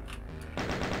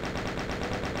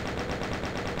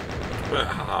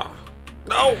 Ah.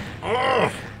 No!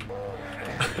 Ugh.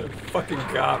 Fucking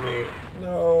got me.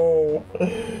 No.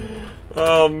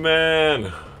 Oh,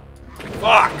 man.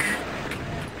 Fuck!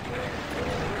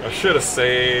 I should have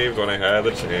saved when I had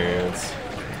the chance.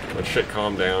 Let shit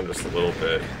calm down just a little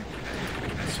bit.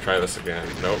 Let's try this again.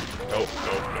 Nope. Nope.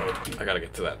 Nope. Nope. I gotta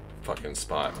get to that fucking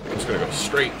spot. I'm just gonna go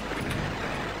straight.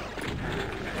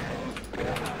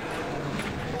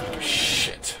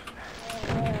 Shit.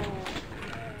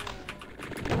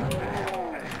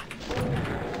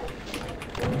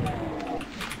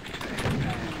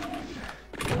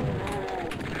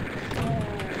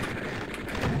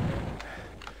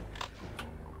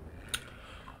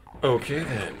 Okay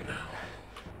then.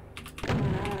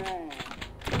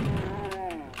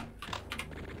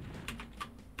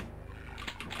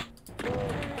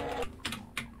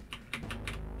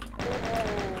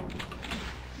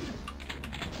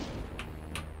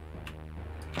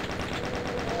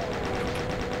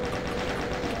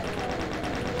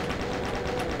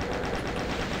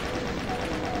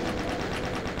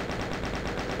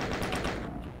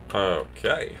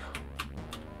 Okay.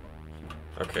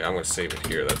 Okay, I'm gonna save it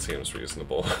here. That seems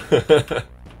reasonable.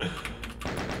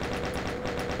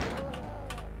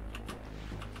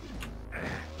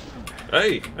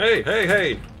 Hey! Hey! Hey!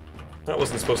 Hey! That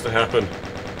wasn't supposed to happen.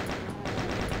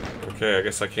 Okay, I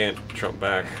guess I can't jump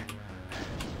back.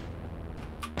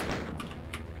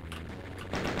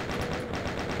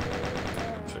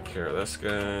 Take care of this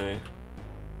guy.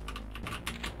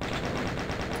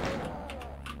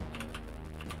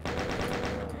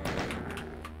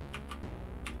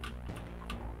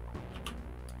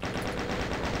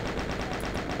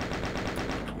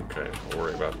 I'll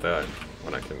worry about that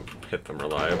when I can hit them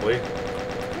reliably.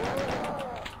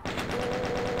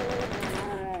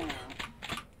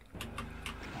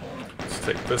 Let's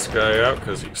take this guy out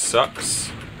because he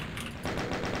sucks.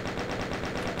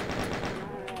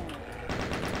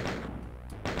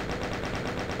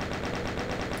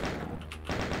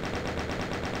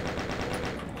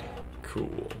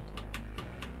 Cool.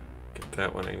 Get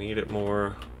that when I need it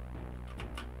more.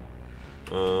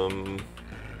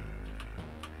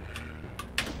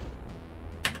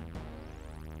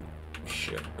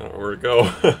 Shit, I don't know where to go.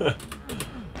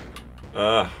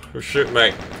 Who's shooting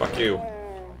me? Fuck you.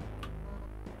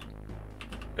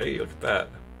 Hey, look at that.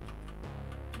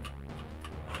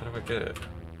 How do I get it?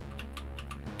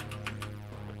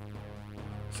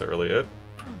 necessarily it.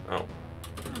 Oh.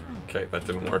 Okay, that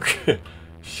didn't work.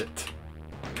 Shit.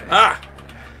 Ah!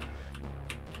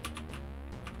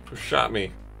 Who shot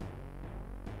me?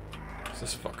 Who's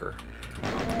this fucker?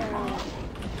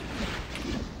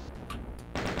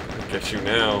 I'll get you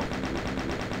now.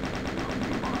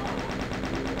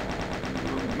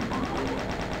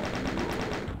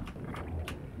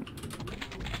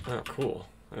 Oh, cool.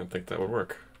 I didn't think that would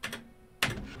work.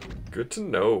 Good to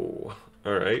know.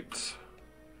 Alright.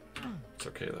 It's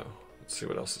okay, though. Let's see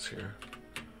what else is here.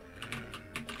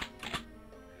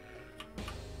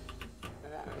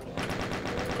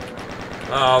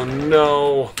 Oh,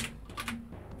 no!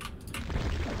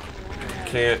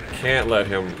 Can't let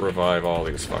him revive all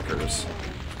these fuckers.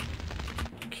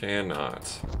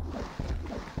 Cannot.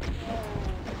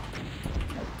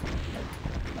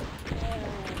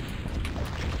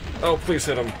 Oh, please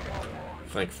hit him.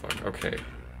 Thank fuck. Okay.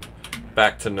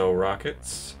 Back to no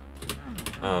rockets.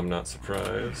 I'm not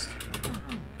surprised.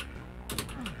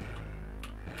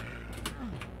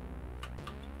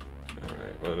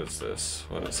 Alright, what is this?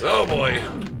 What is... Oh boy!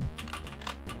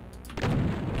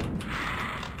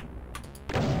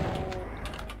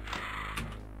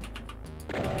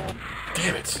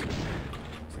 Damn it!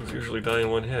 Things usually die in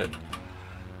one hit.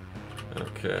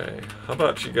 Okay, how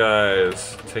about you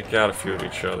guys take out a few of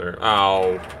each other?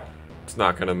 Ow! It's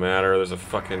not gonna matter, there's a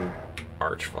fucking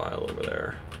archvile over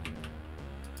there.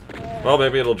 Well,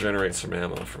 maybe it'll generate some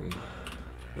ammo from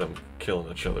them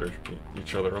killing each other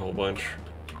a whole bunch.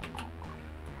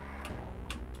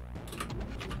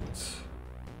 Let's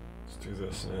do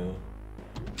this now.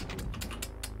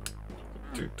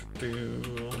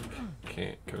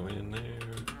 Can't go in there.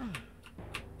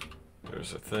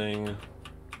 There's a thing.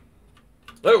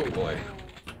 Oh boy.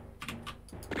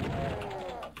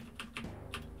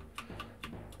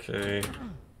 Okay.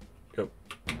 Yep.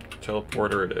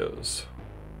 Teleporter it is.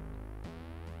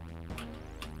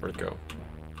 Where'd it go?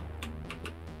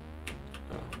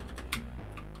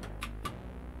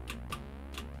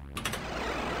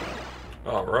 Oh.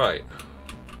 Alright.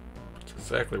 That's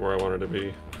exactly where I wanted to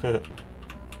be.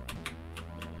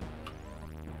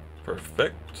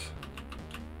 Perfect.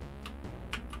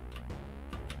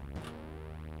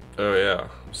 Oh yeah,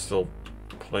 I'm still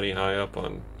plenty high up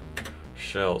on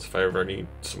shells. If I ever need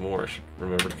some more, I should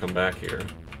remember to come back here.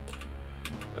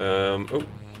 Oh,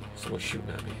 someone's shooting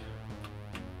at me.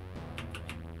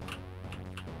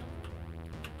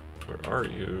 Where are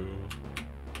you?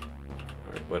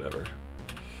 Alright, whatever.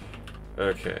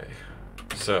 Okay,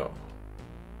 so.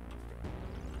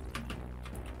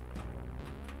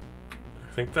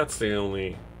 I think that's the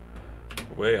only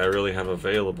way I really have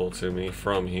available to me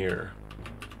from here.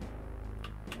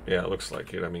 Yeah, it looks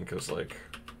like it. I mean, because, like,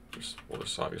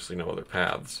 there's obviously no other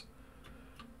paths.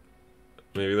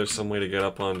 Maybe there's some way to get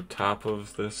up on top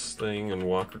of this thing and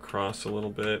walk across a little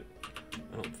bit.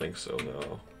 I don't think so,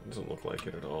 though. It doesn't look like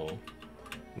it at all.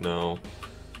 No.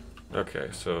 Okay,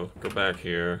 so go back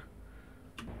here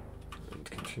and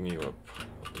continue up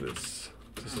this.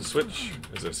 Is this a switch?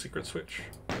 Is it a secret switch?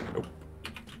 Nope.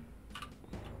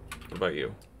 What about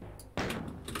you?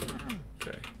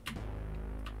 Okay.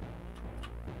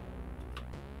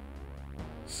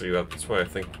 See, that's why I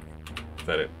think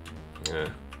that it...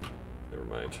 never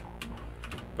mind.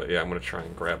 But yeah, I'm gonna try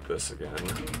and grab this again.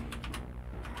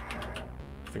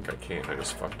 I think I can't, I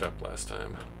just fucked up last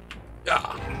time.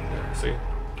 Yeah, see?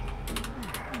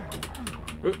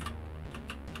 Oop.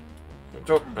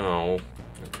 Oh,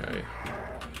 okay.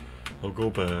 I'll go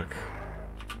back.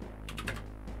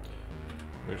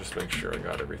 Let me just make sure I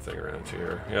got everything around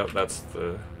here. Yep, that's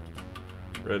the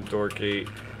red door gate.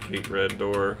 Gate red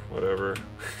door, whatever.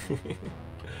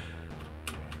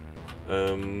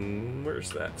 Where's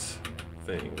that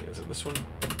thing? Is it this one?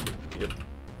 Yep.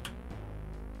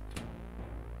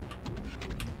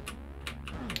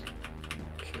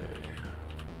 Okay.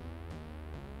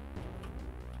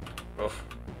 Oh,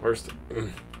 where's the...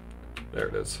 There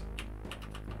it is.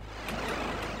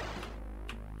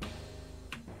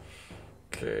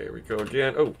 Okay, we go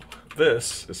again. Oh,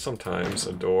 this is sometimes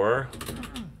a door.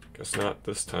 Guess not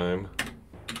this time.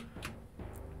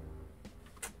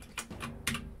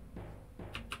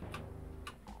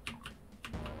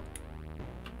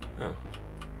 Oh,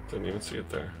 didn't even see it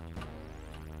there.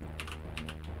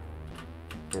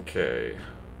 Okay.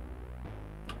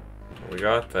 We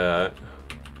got that.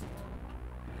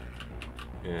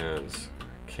 And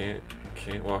can't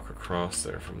walk across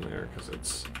there from there because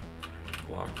it's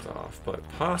blocked off. But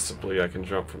possibly I can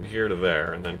jump from here to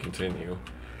there and then continue.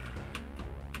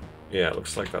 Yeah, it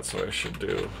looks like that's what I should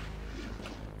do.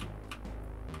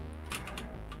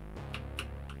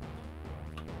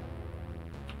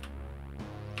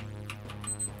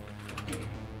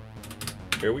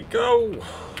 Here we go.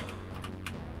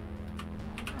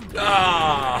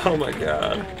 Ah! Oh my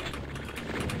god.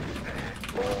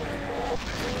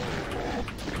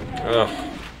 Ugh.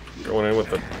 Going in with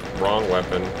the wrong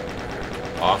weapon.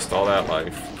 Lost all that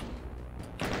life.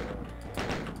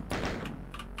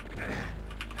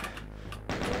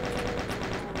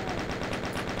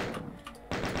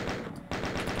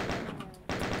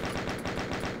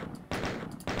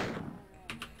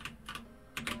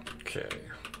 Okay.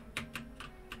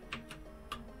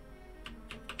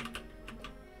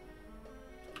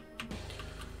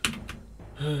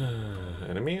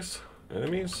 Enemies?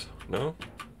 Enemies? No?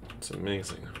 It's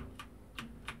amazing.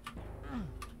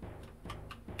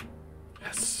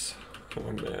 Yes.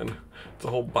 Oh man. It's a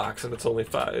whole box and it's only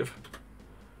 5.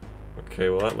 Okay,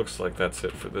 well that looks like that's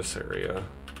it for this area.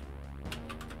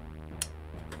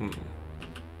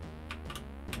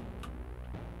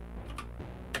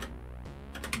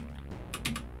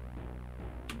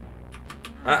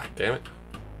 Ah, damn it.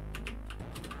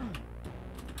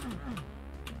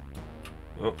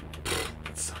 Oh,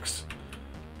 that sucks.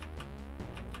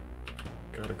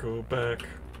 Gotta go back.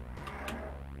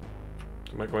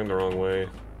 Am I going the wrong way?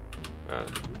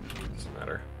 Doesn't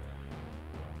matter.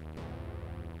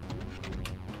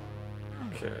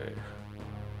 Okay.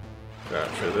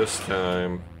 Gotcha this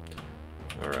time.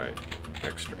 Alright.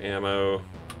 Extra ammo.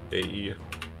 AE.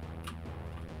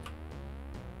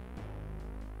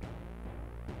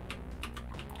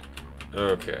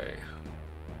 Okay.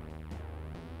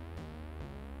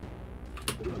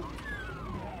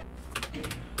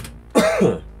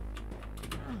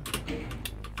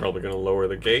 Probably gonna lower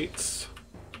the gates.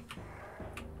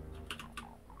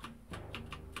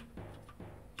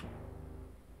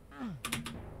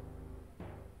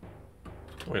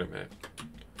 Wait a minute.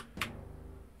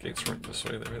 Gates weren't this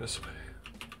way, they were this way.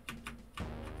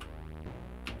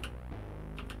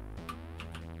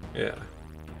 Yeah.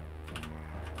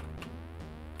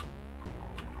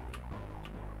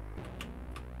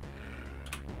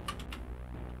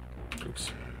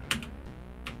 Oops.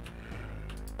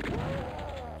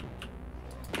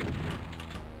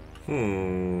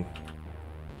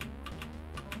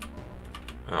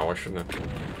 Oh, I shouldn't have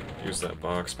used that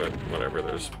box, but whatever,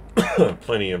 there's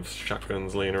plenty of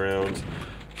shotguns laying around.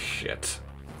 Shit.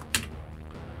 I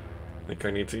think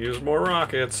I need to use more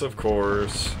rockets, of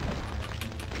course.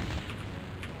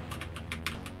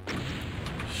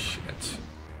 Shit.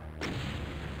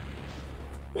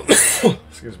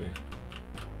 Excuse me.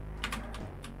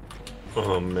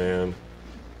 Oh, man.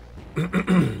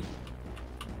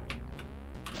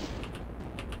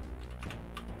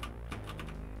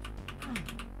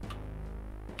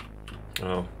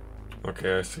 Oh,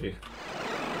 okay, I see.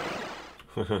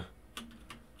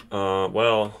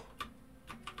 Well,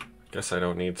 guess I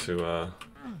don't need to,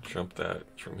 jump that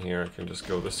from here. I can just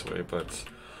go this way, but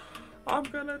I'm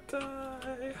gonna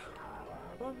die.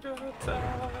 I'm gonna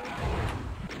die.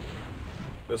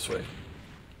 This way.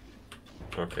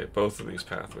 Okay, both of these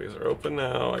pathways are open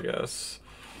now, I guess.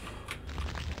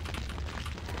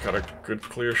 Got a good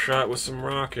clear shot with some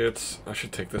rockets. I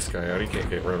should take this guy out. He can't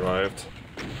get revived.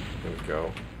 There we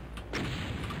go.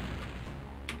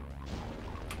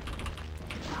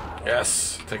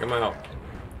 Yes! Take him out.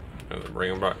 And then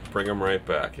bring him back. Bring him right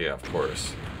back. Yeah, of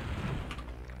course.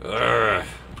 Ugh.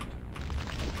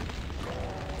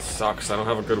 Sucks. I don't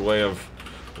have a good way of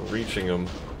reaching him.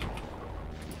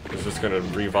 It's just gonna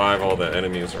revive all the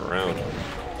enemies around him.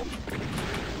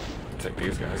 Take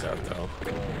these guys out, though.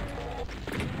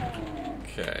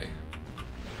 Okay.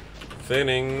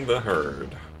 Thinning the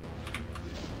herd.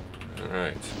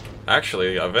 Alright.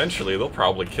 Actually, eventually they'll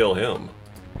probably kill him.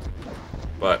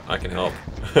 But I can help.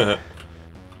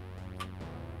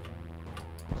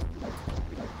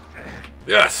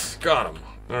 Yes! Got him!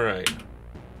 Alright.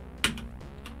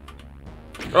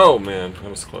 Oh man, that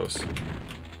was close.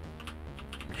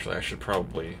 Actually, I should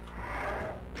probably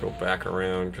go back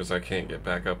around because I can't get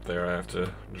back up there. I have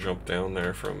to jump down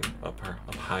there from up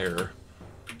higher.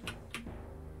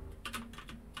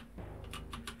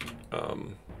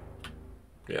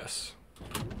 Yes.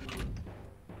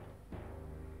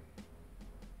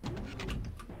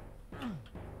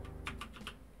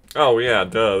 Oh yeah,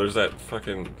 duh, there's that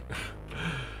fucking...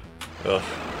 Ugh.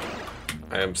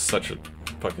 I am such a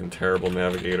fucking terrible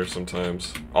navigator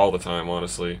sometimes. All the time,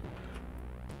 honestly.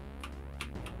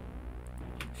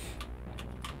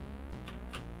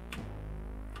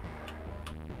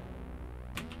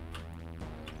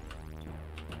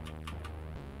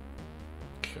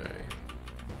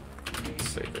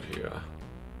 Save it here.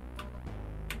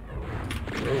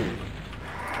 Ooh.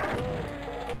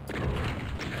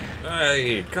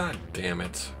 Hey, god damn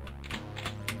it.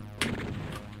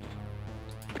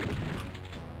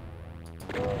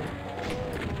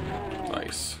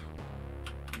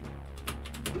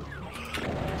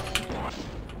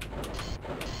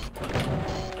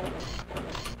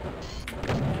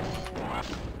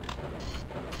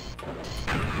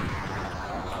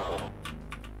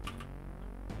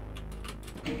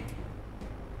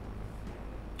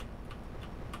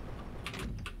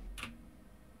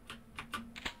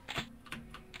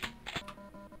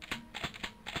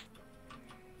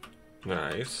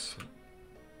 Nice.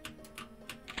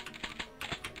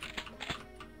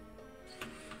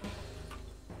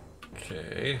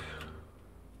 Okay.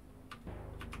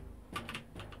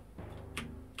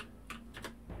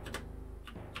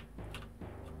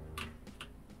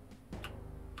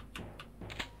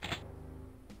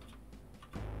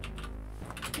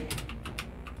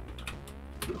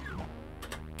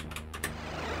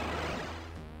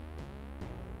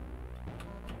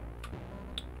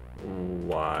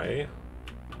 Why?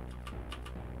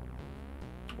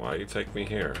 Why you take me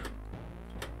here?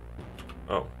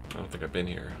 Oh, I don't think I've been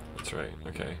here. That's right,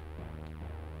 okay.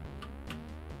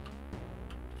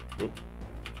 Oop.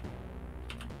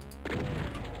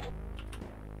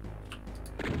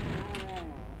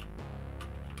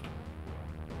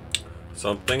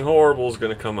 Something horrible is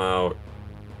gonna come out.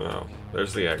 Oh,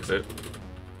 there's the exit.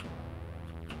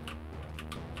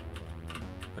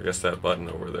 I guess that button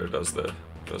over there does the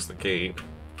gate.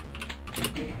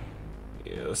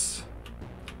 Yes.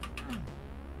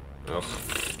 Ugh.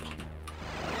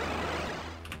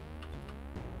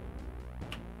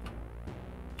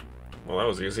 Well, that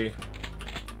was easy.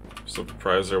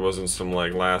 Surprised there wasn't some,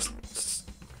 like, last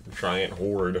giant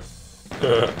horde.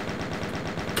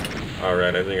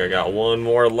 Alright, I think I got one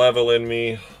more level in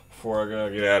me before I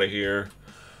gotta get out of here.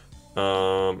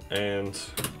 And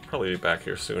probably be back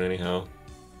here soon anyhow.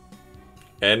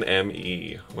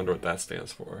 NME. Wonder what that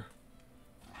stands for.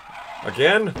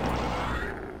 Again?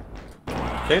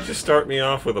 Can't you start me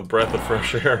off with a breath of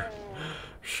fresh air?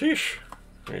 Sheesh.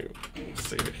 Let me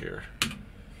save it here.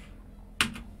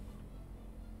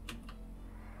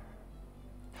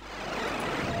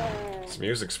 This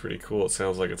music's pretty cool. It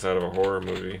sounds like it's out of a horror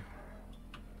movie.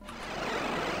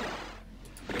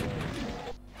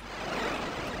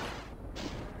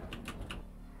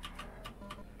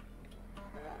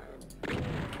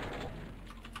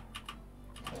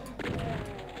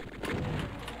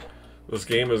 This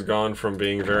game has gone from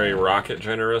being very rocket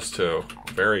generous to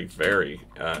very, very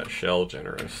shell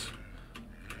generous.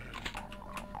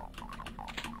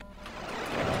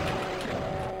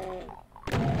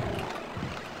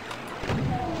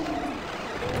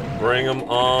 Bring them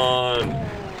on!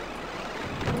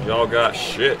 Y'all got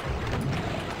shit.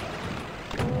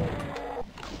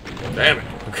 Damn it!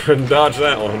 I couldn't dodge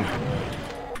that one.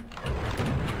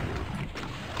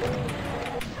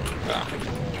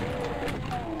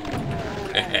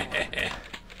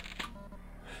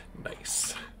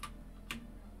 Nice.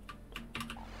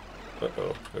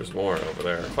 Uh-oh, there's more over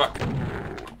there. Fuck!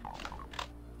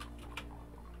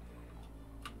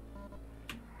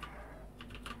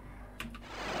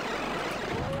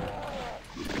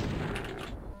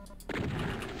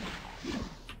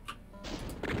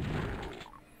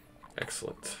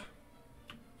 Excellent.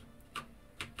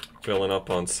 Filling up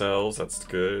on cells, that's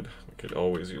good. We could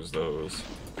always use those.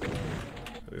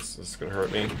 This is gonna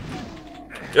hurt me.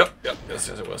 Yep, yes,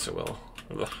 it will.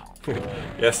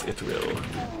 Yes, it will.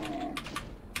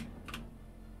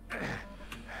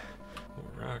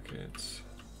 Rockets.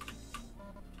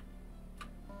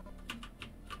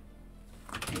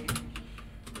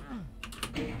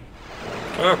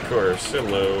 Of course,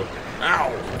 hello.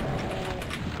 Ow!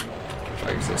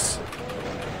 Jesus.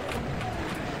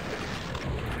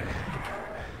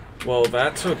 Well,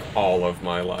 that took all of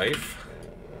my life.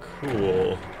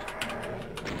 Cool.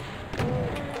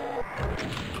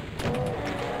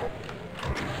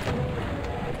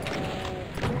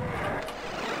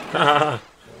 Haha!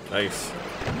 Nice.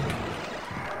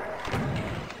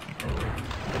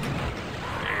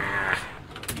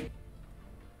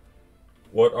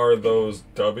 What are those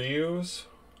W's?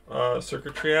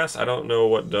 Circuitry asks? I don't know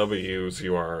what W's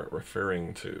you are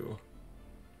referring to.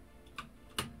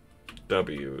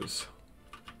 W's.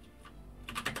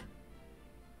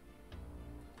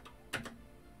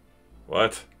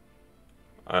 What?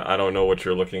 I don't know what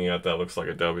you're looking at that looks like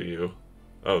a W.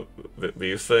 Oh,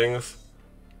 these things?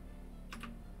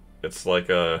 It's like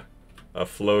a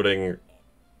floating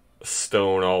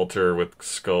stone altar with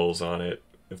skulls on it,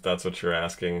 if that's what you're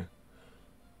asking.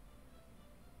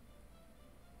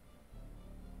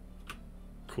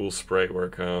 Cool sprite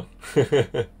work, huh?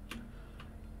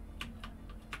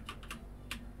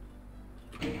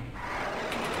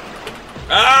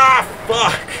 Ah,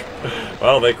 fuck!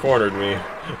 Well, they cornered me.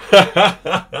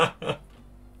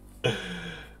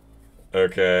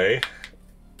 Okay.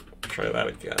 Try that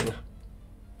again.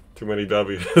 Too many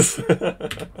W's.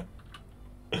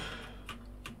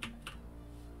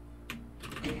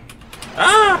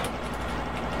 Ah!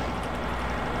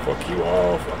 Fuck you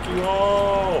all, fuck you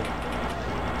all!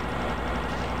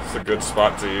 It's a good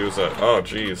spot to use it. Oh,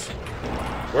 jeez.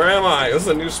 Where am I? This is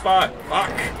a new spot.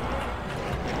 Fuck!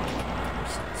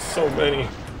 So many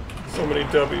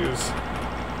W's.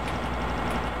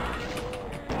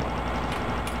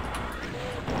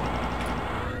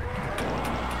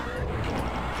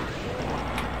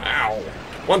 Ow!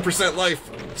 1% life!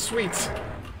 Sweet!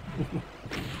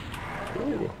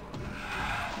 Ooh.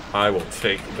 I will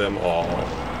take them all.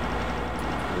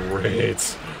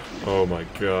 Great. Oh my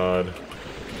god.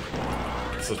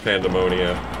 This is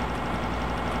pandemonia.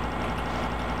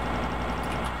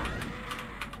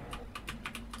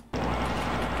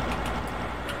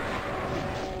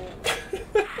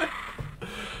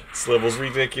 This level's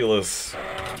ridiculous.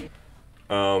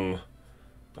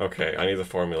 Okay, I need to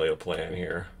formulate a plan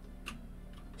here.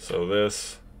 So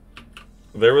this...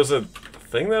 There was a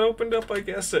thing that opened up, I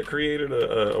guess, that created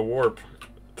a warp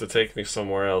to take me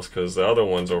somewhere else, because the other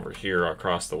one's over here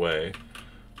across the way.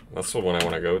 That's the one I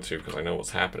want to go to, because I know what's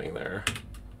happening there.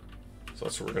 So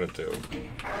that's what we're going to do.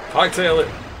 Hightail it!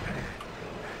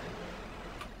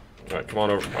 Alright, come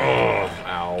on over. Oh,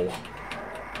 ow.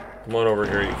 Come on over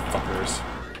here, you fuckers.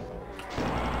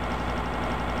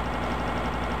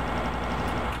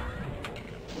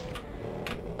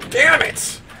 Damn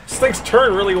it! These things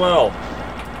turn really well.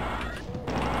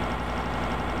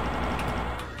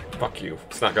 Fuck you.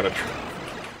 It's not gonna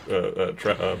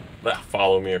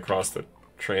follow me across the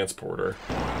transporter.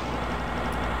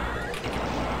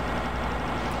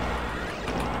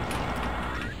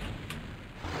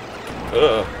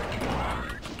 Ugh.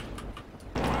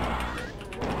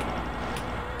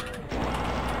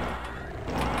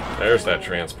 There's that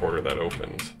transporter that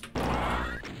opened.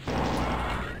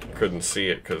 Couldn't see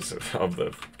it because of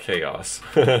the chaos.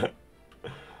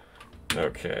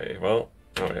 Okay, well,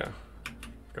 oh yeah.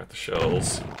 Got the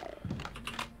shells.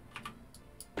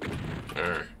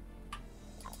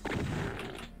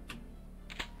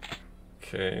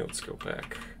 Okay, let's go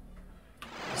back.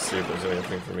 Let's see if there's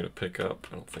anything for me to pick up.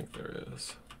 I don't think there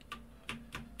is.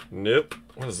 Nope.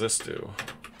 What does this do?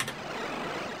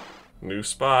 New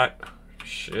spot.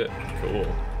 Shit, cool.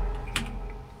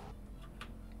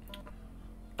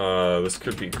 This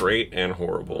could be great and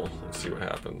horrible. Let's see what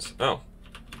happens. Oh.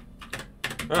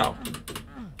 Oh.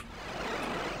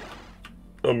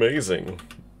 Amazing.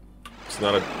 It's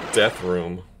not a death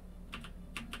room.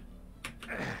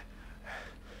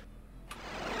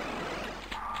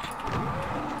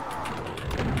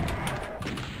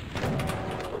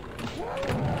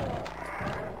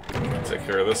 Take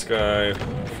care of this guy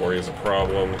before he's a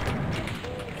problem.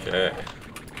 Okay.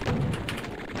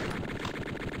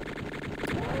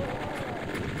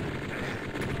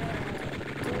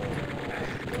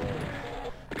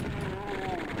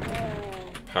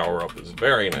 Power up is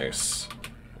very nice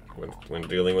when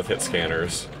dealing with hit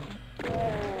scanners.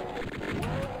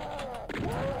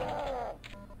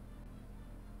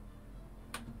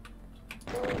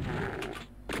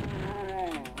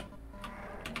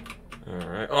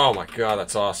 Alright. Oh my god,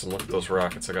 that's awesome. Look at those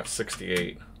rockets. I got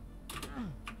 68.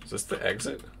 Is this the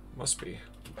exit? Must be.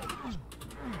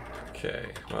 Okay,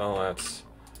 well that's...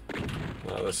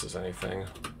 No, this is anything.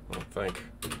 I don't think.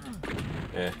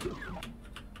 Eh.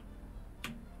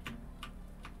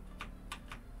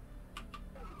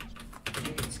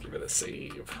 Let's give it a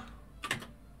save.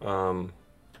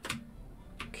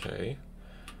 Okay.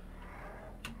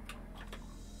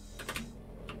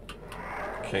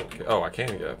 Can't get, oh, I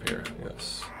can get up here.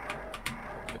 Yes.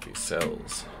 Get these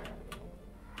cells.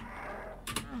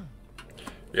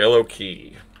 Yellow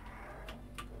key.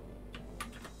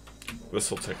 This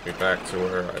will take me back to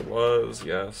where I was,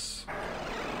 yes.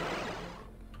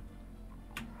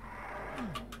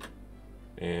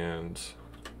 And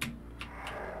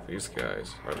these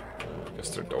guys are, I guess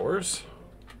they're doors?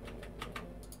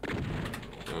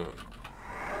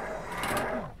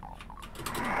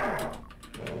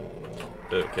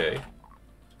 Okay.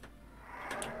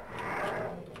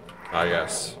 Ah,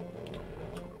 yes.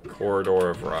 Corridor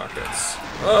of rockets.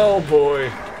 Oh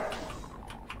boy!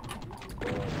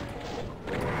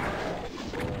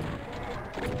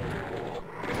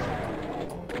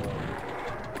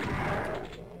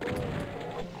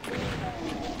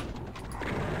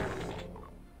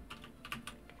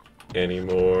 Any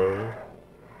more?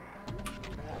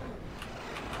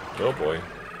 Oh boy.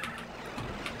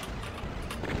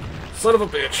 Son of a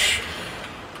bitch!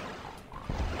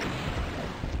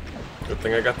 Good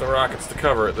thing I got the rockets to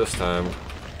cover it this time.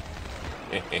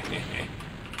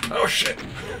 Oh shit!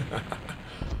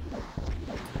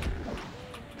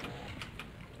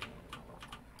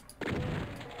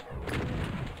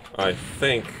 I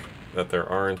think that there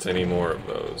aren't any more of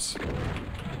those.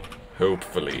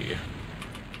 Hopefully.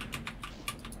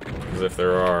 Because if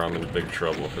there are, I'm in big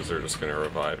trouble because they're just going to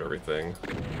revive everything.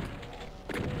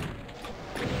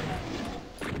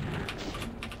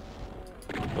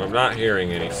 I'm not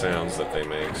hearing any sounds that they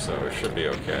make, so it should be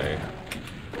okay.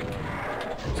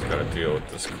 Just gotta deal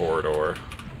with this corridor.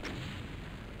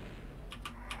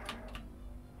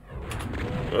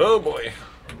 Oh boy!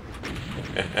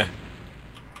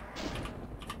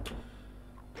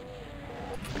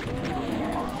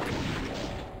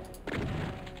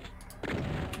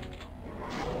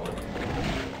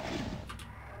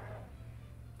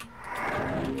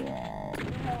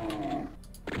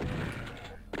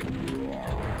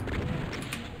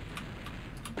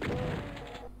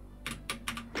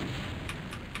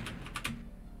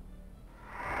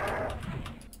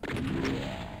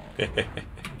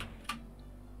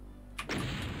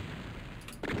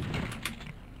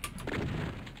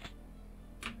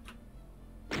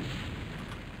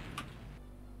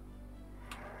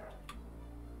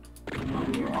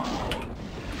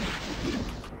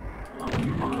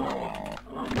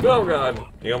 Oh god,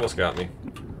 he almost got me.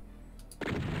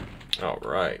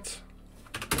 Alright.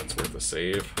 That's worth a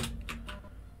save.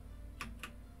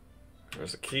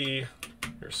 There's a key.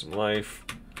 Here's some life.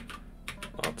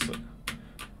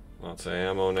 Lots of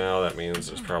ammo now. That means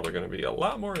there's probably going to be a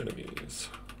lot more enemies.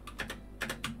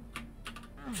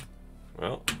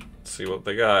 Well, let's see what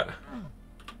they got.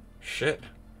 Shit.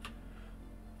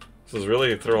 This is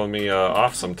really throwing me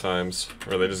off sometimes,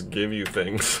 where they just give you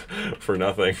things for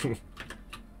nothing.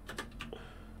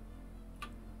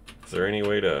 Is there any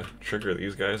way to trigger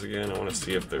these guys again? I want to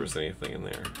see if there's anything in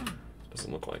there.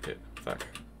 Doesn't look like it. Fuck.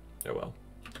 Oh well.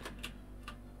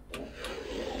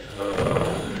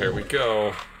 Here we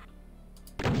go.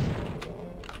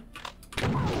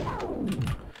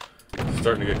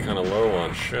 Starting to get kind of low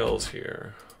on shells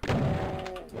here.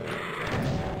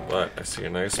 But I see a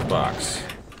nice box.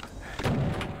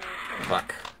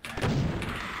 Fuck.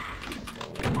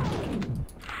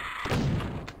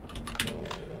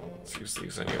 Let's use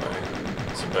these anyway.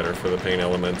 It's better for the pain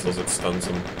elementals, it stuns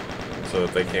them so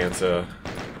that they can't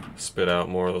spit out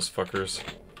more of those fuckers.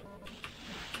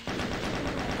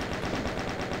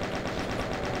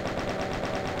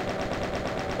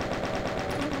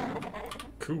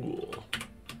 Cool.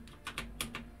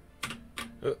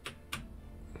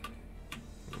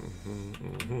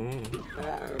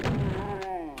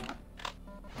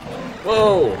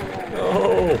 Whoa!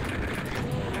 No!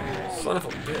 Son of a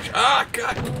bitch. Ah,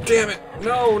 god damn it!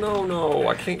 No, no, no.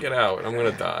 I can't get out. I'm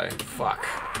gonna die. Fuck.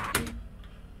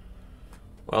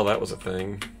 Well, that was a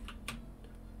thing.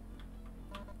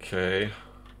 Okay.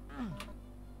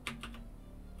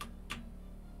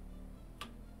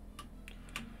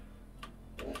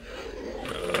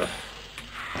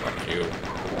 Fuck you.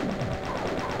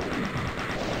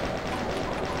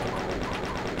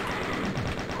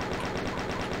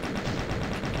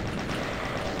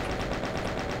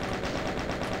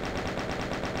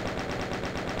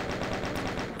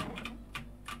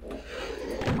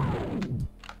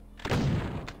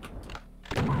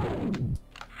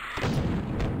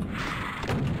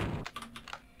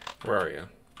 Where are you?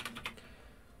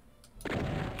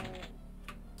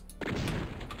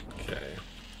 Okay.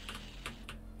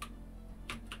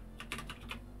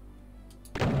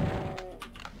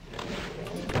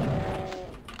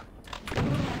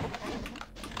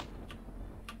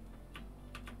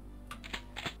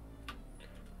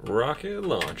 Rocket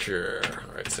launcher.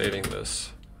 Alright, saving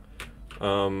this. What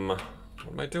am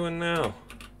I doing now?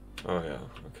 Oh yeah,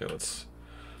 okay, let's...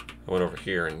 I went over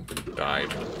here and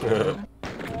died.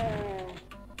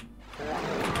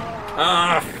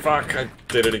 Ah, fuck, I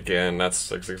did it again.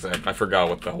 That's exact. I forgot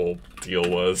what the whole deal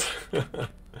was.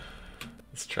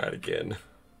 Let's try it again.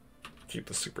 Keep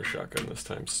the super shotgun this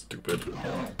time, stupid.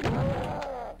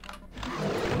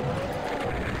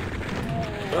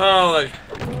 Oh, that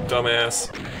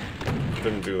dumbass.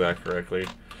 Didn't do that correctly.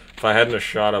 If I hadn't have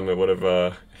shot him, it would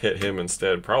have hit him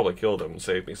instead. Probably killed him and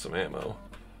saved me some ammo.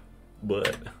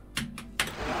 But...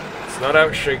 it's not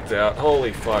out, shaked out.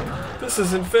 Holy fuck. This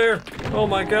isn't fair. Oh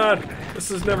my god.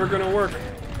 This is never gonna work.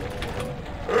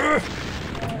 Ugh.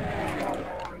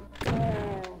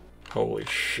 Holy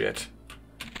shit.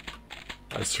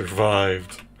 I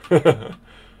survived.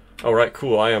 Alright,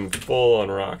 cool. I am full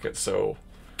on rockets, so...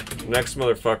 next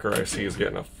motherfucker I see is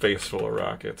getting a face full of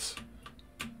rockets.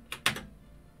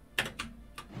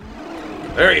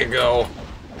 There you go.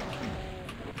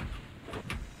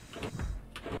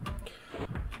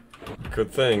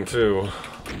 Good thing, too.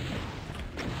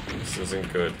 This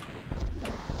isn't good.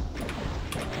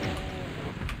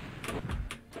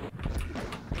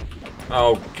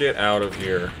 Oh, get out of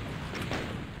here.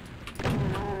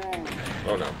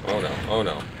 Oh no, oh no, oh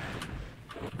no.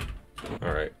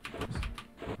 Alright.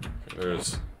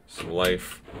 There's some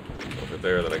life over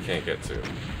there that I can't get to.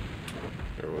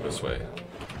 Go this way.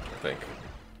 think.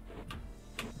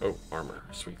 Oh, armor.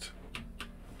 Sweet.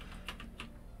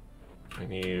 I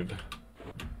need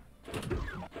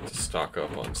to stock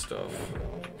up on stuff.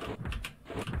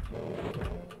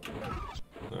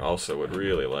 I also would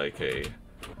really like a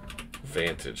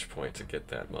vantage point to get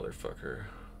that motherfucker.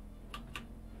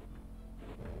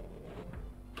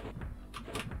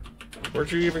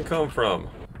 Where'd you even come from?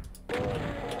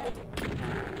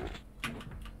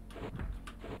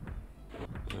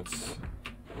 It's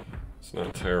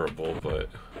not terrible, but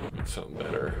it's something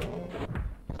better.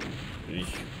 Eek.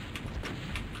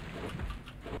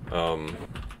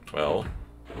 Well,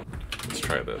 let's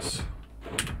try this.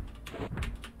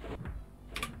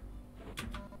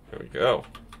 There we go.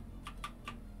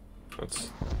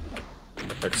 That's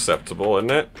acceptable,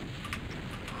 isn't it?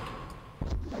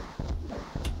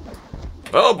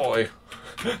 Oh boy!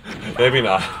 Maybe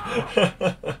not.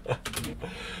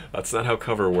 That's not how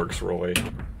cover works, Roy.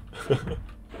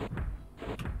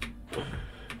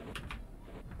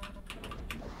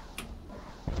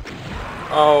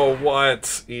 Oh,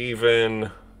 what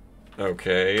even?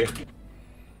 Okay.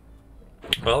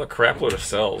 Well, a crapload of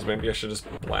cells. Maybe I should just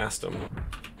blast them.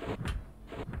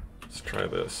 Let's try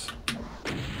this.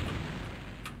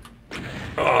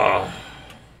 Oh.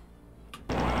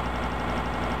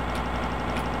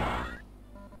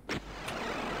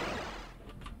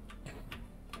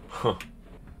 Huh.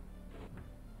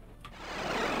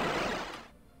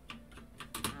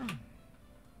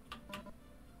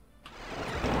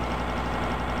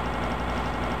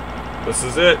 This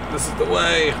is it. This is the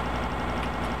way.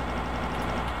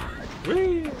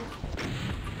 Whee!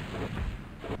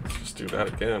 Let's just do that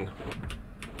again.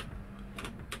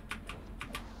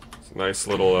 It's a nice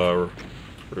little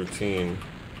routine.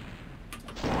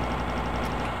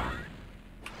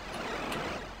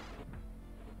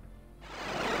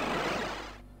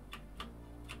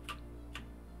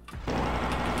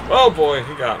 Oh boy,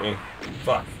 he got me.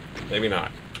 Fuck. Maybe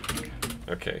not.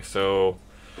 Okay, so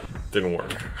didn't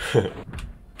work.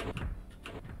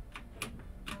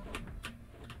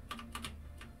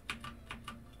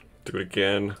 Do it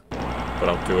again, but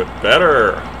I'll do it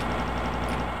better.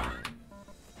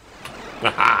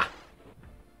 Haha.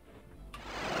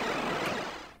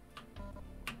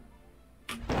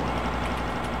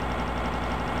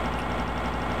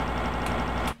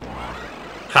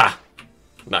 Ha!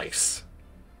 Nice.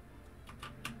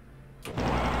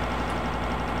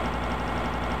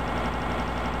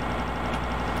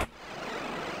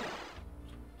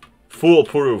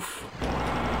 Foolproof.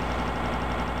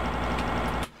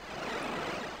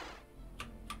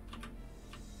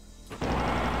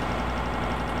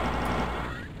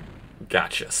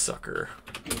 Gotcha, sucker.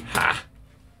 Ha!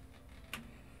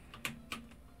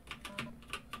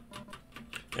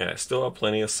 And I still have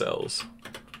plenty of cells.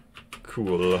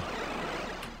 Cool.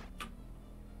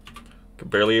 Can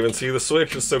barely even see the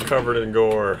switch, it's so covered in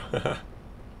gore.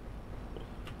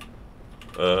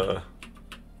 Well,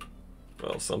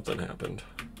 something happened.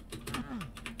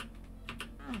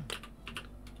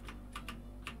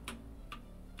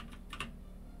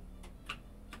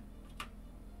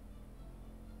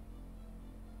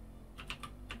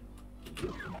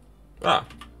 Ah,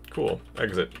 cool.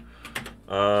 Exit.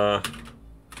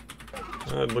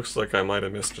 It looks like I might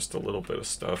have missed just a little bit of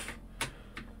stuff.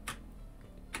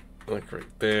 Like right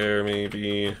there,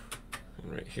 maybe.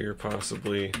 And right here,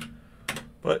 possibly.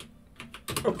 But,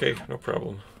 okay, no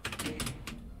problem.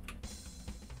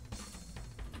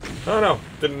 Oh no,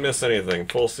 didn't miss anything.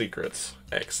 Full secrets.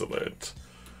 Excellent.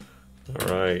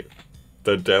 Alright.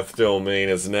 The Death Domain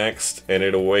is next, and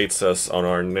it awaits us on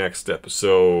our next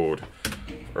episode.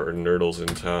 Or Nerdles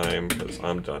in Time, because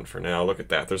I'm done for now. Look at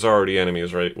that. There's already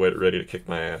enemies ready to kick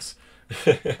my ass.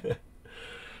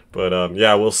 But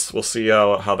yeah, we'll see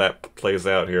how that plays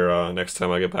out here next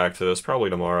time I get back to this. Probably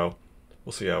tomorrow.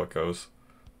 We'll see how it goes.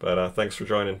 But thanks for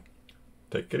joining.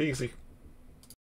 Take it easy.